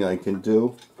other thing I can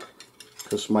do,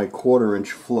 because my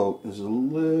 1/4" float is a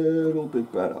little bit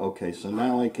better. Okay, so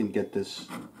now I can get this.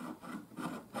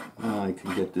 Now I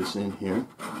can get this in here.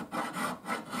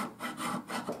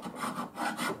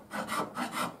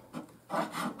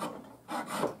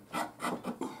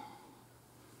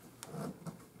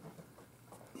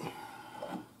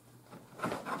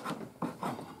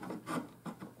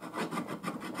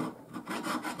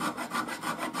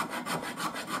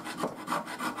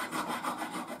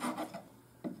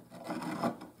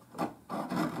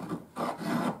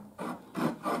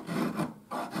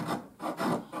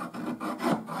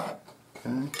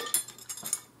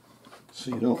 So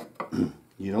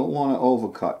you don't want to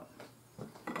overcut.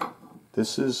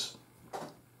 This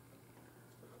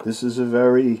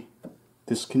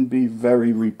can be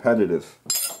very repetitive,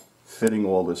 fitting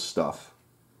all this stuff.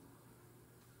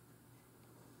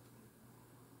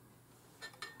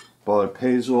 But it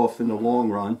pays off in the long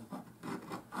run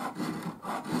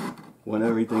when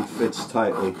everything fits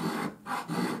tightly.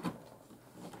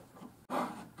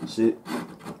 See,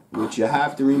 what you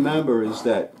have to remember is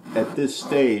that at this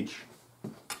stage,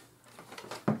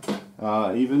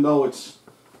 even though it's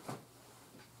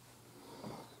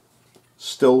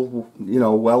still, you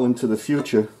know, well into the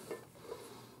future,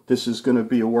 this is going to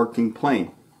be a working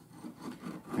plane.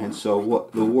 And so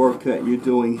what the work that you're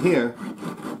doing here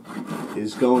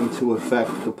is going to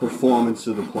affect the performance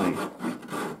of the plane.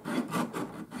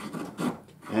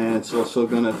 And it's also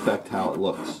going to affect how it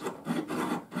looks.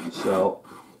 So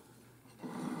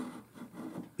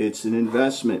it's an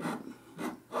investment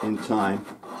in time.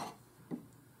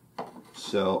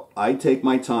 So I take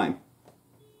my time.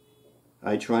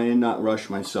 I try and not rush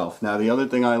myself. Now the other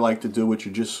thing I like to do, which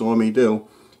you just saw me do,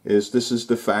 is this is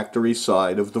the factory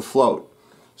side of the float.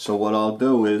 So what I'll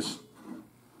do is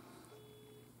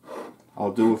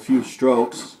I'll do a few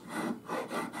strokes.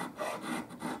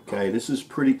 Okay, this is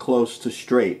pretty close to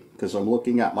straight because I'm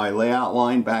looking at my layout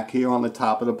line back here on the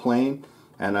top of the plane,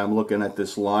 and I'm looking at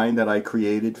this line that I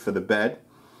created for the bed.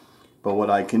 But what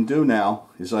I can do now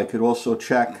is I could also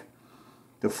check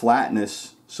the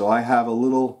flatness. So I have a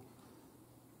little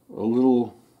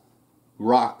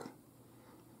rock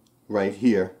right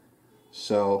here.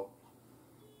 So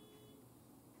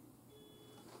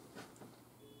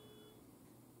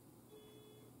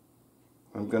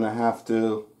I'm gonna have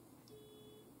to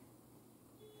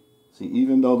see,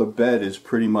 even though the bed is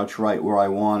pretty much right where I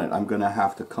want it, I'm gonna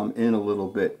have to come in a little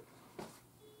bit.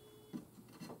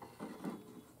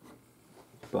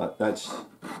 But that's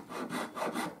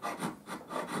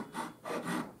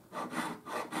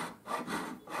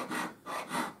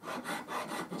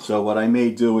so what I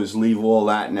may do is leave all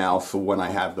that now for when I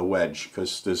have the wedge,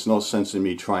 because there's no sense in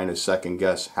me trying to second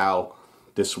guess how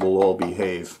this will all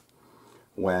behave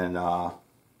when I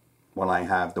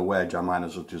have the wedge. I might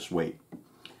as well just wait.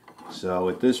 So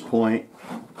at this point,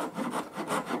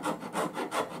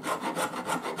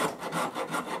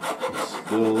 it's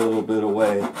still a little bit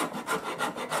away.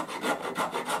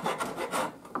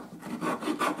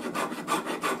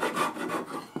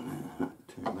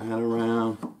 Turn that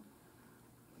around.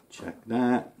 Check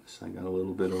that. So I got a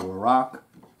little bit of a rock.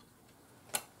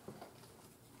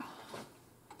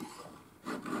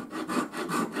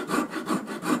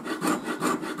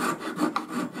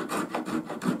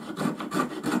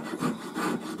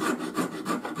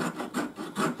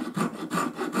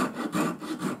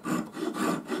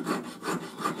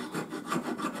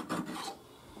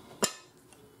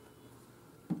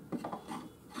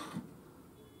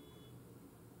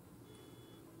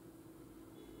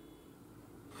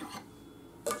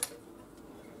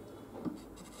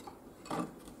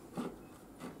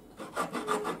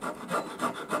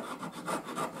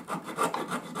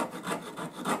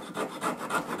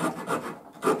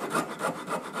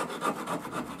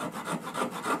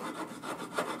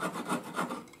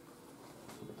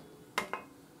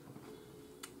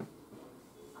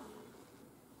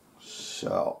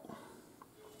 So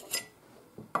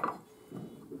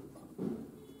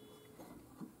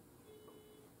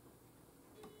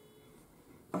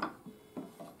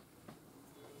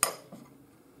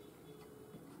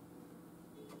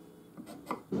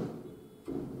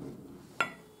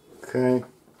okay,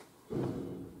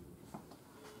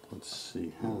 let's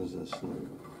see, how does this look?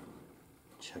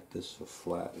 Check this for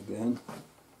flat again.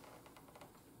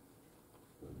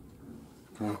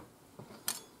 Okay.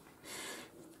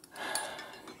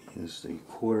 Here's the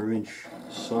 1/4 inch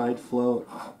side float.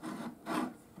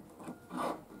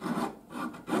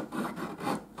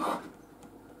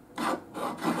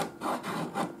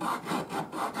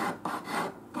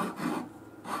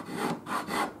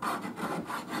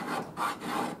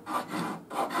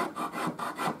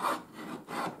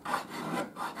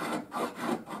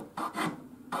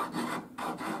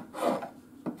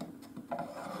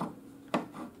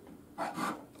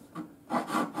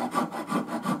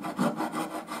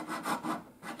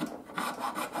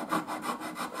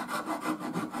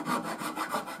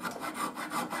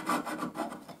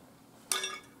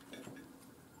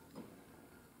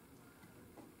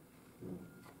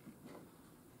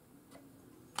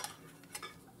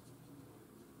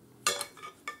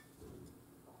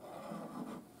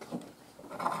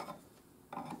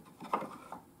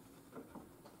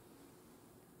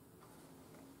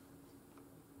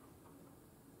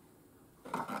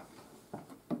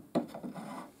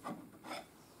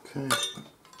 Okay,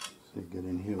 so get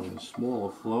in here with a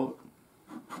smaller float.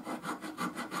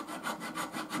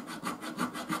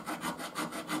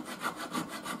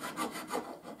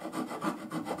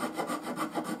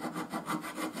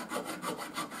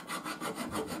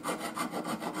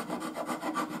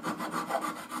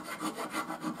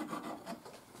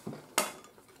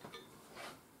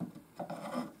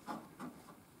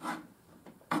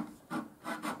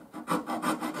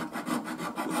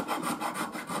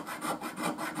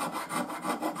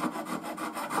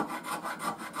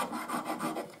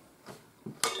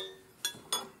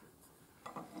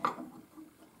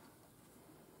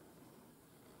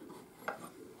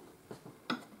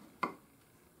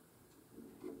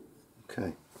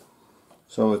 Okay,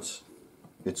 so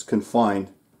it's confined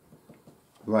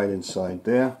right inside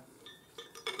there.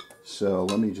 So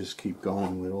let me just keep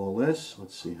going with all this.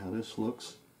 Let's see how this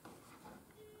looks.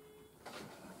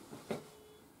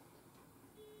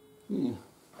 Yeah.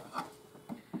 A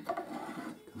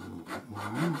little bit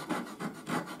more.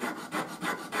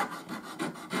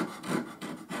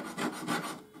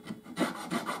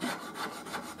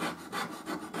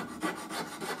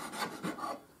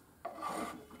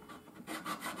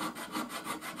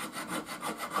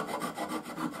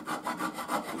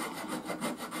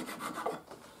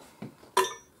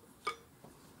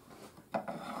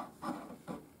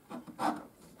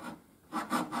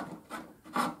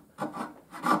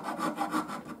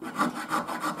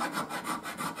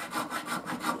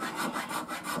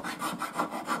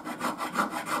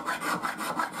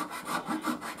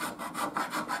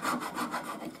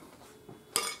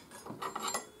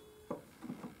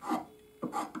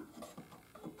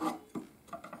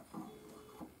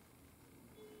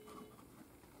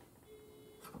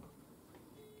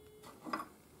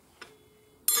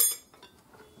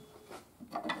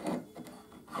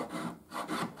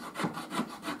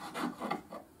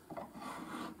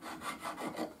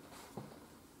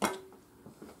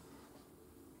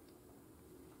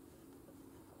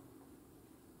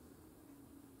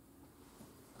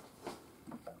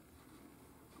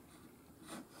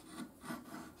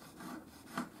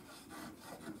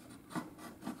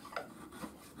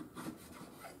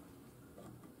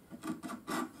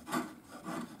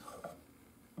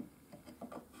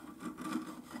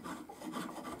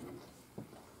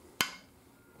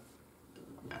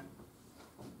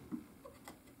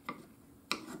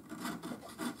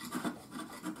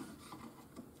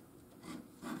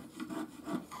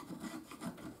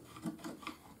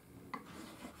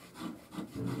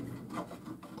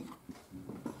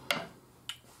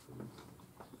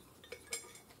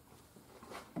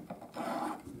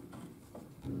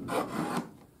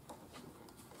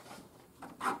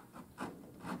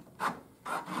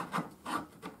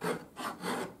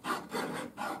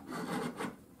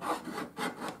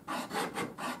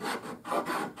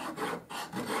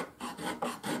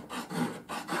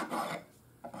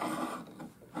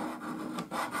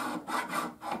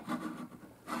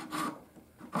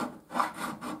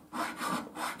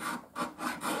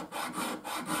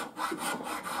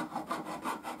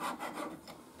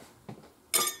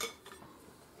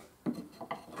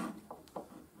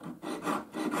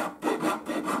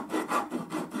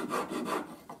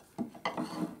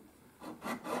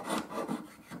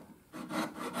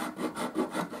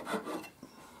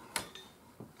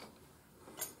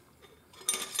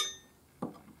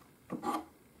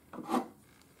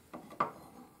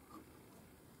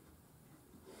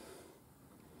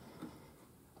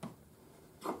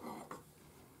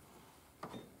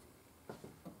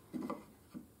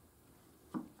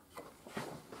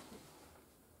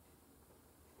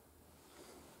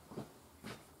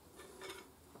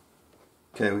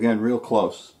 Okay, we're getting real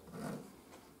close.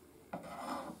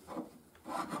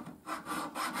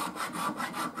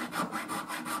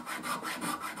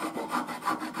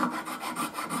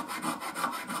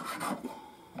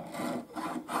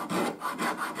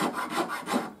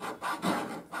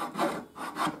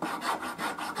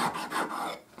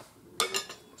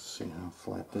 Let's see how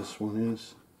flat this one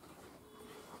is.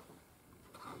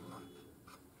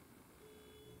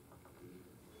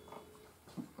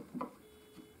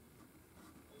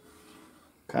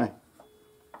 Okay.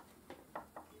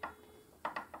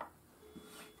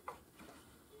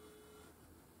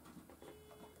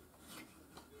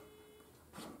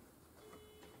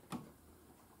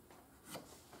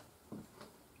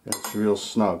 That's real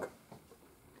snug.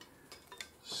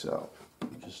 So,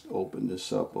 just open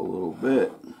this up a little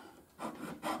bit.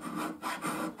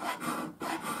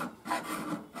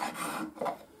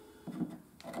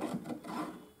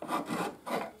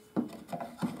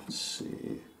 Let's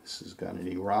see, this has got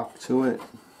any rock to it.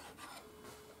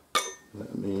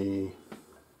 Let me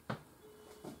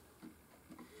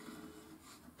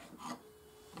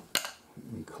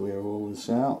clear all this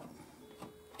out.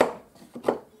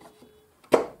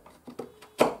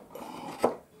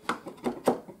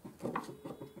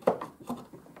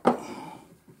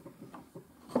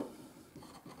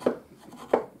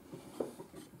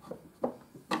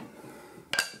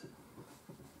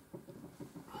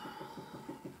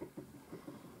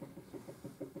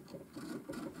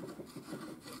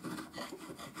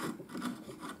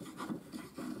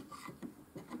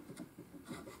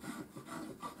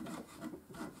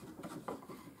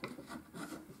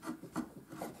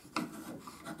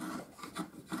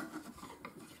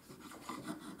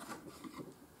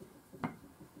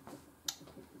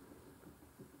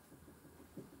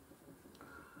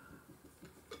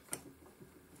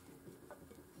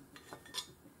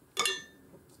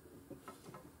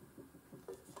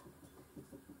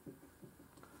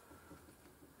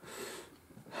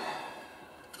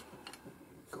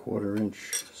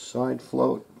 Quarter-inch side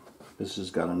float. This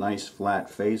has got a nice flat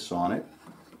face on it,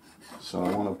 so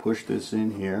I want to push this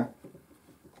in here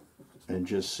and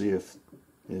just see if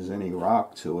there's any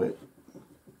rock to it.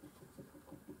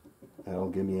 That'll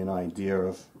give me an idea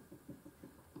of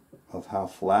how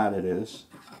flat it is,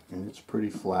 and it's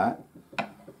pretty flat.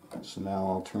 So now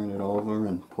I'll turn it over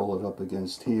and pull it up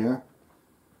against here.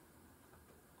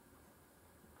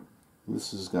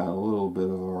 This has got a little bit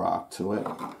of a rock to it.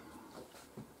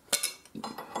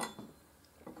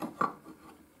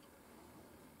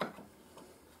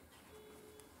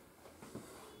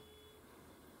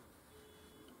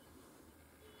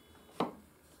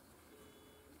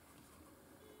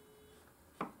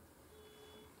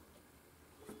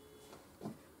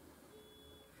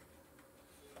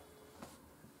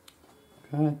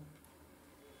 Okay.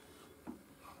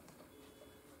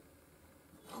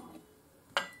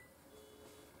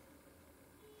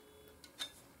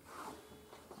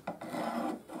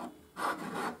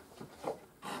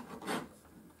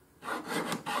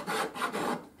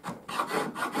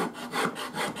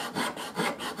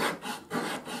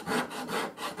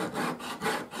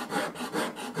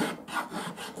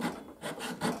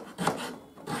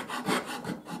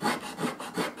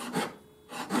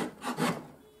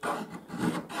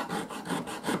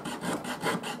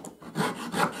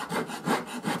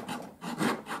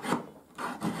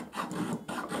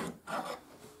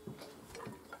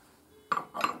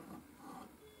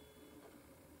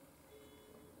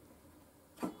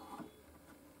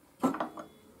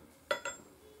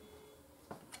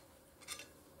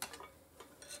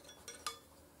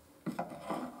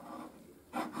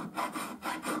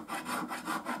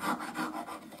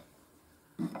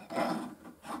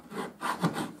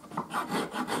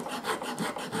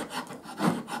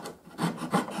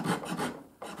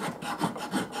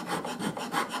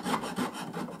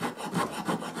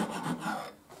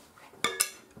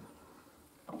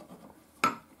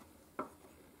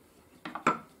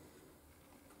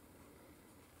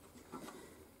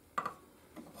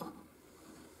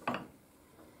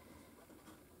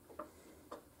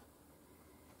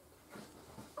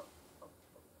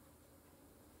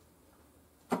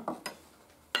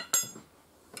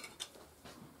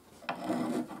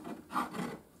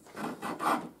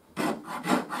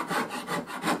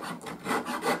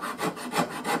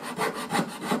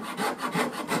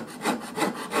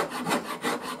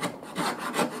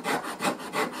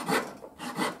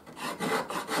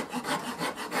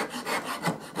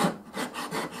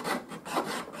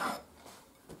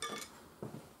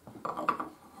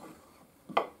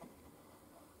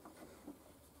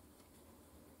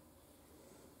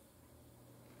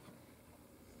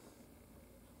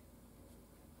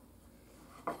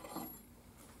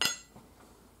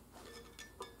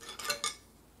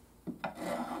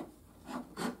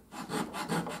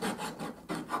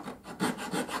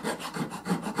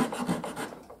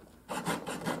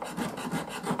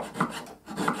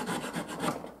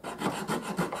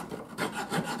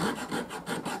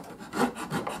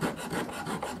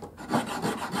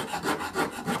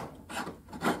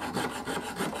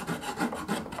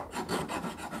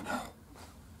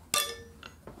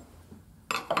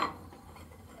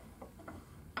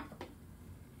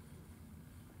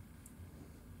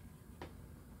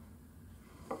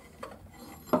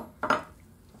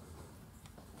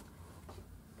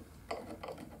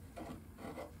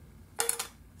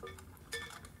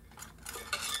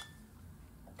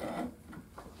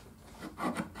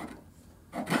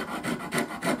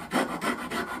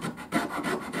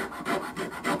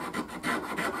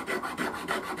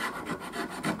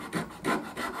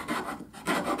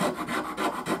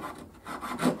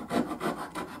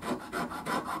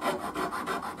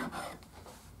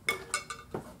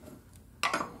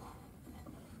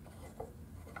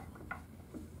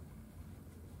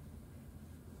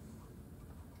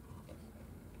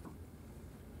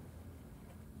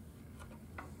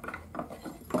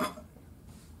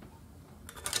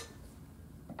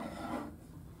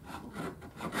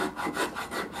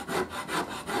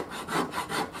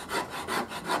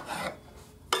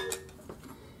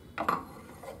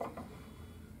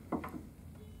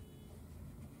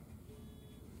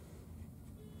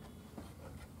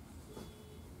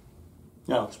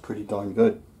 That looks pretty darn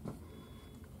good.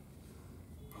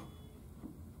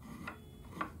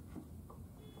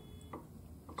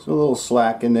 There's a little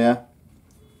slack in there.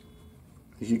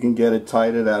 If you can get it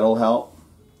tighter, that'll help.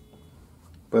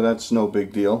 But that's no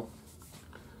big deal.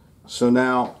 So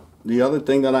now the other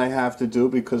thing that I have to do,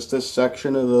 because this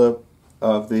section of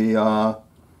the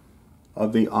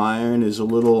iron is a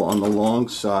little on the long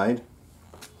side,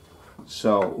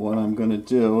 so what I'm going to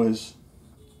do is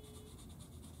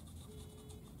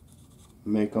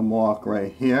make a mark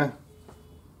right here,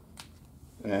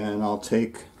 and I'll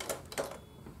take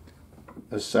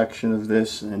a section of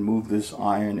this and move this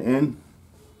iron in,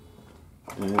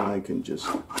 and I can just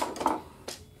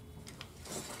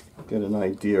get an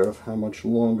idea of how much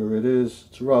longer it is.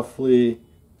 It's roughly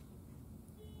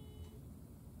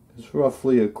a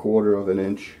 1/4 of an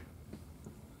inch.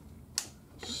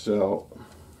 So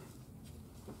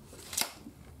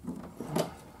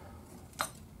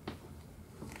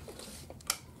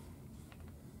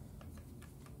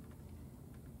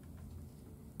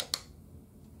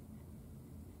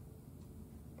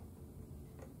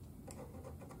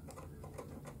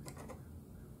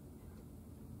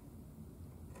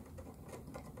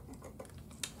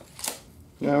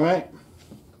alright,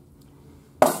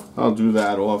 I'll do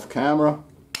that off camera.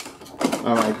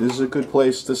 Alright, this is a good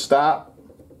place to stop.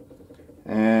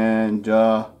 And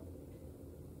now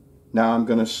I'm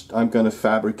gonna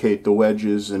fabricate the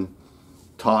wedges and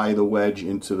tie the wedge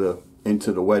into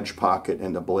the wedge pocket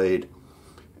in the blade,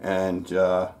 and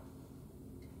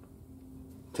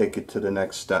take it to the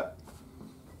next step.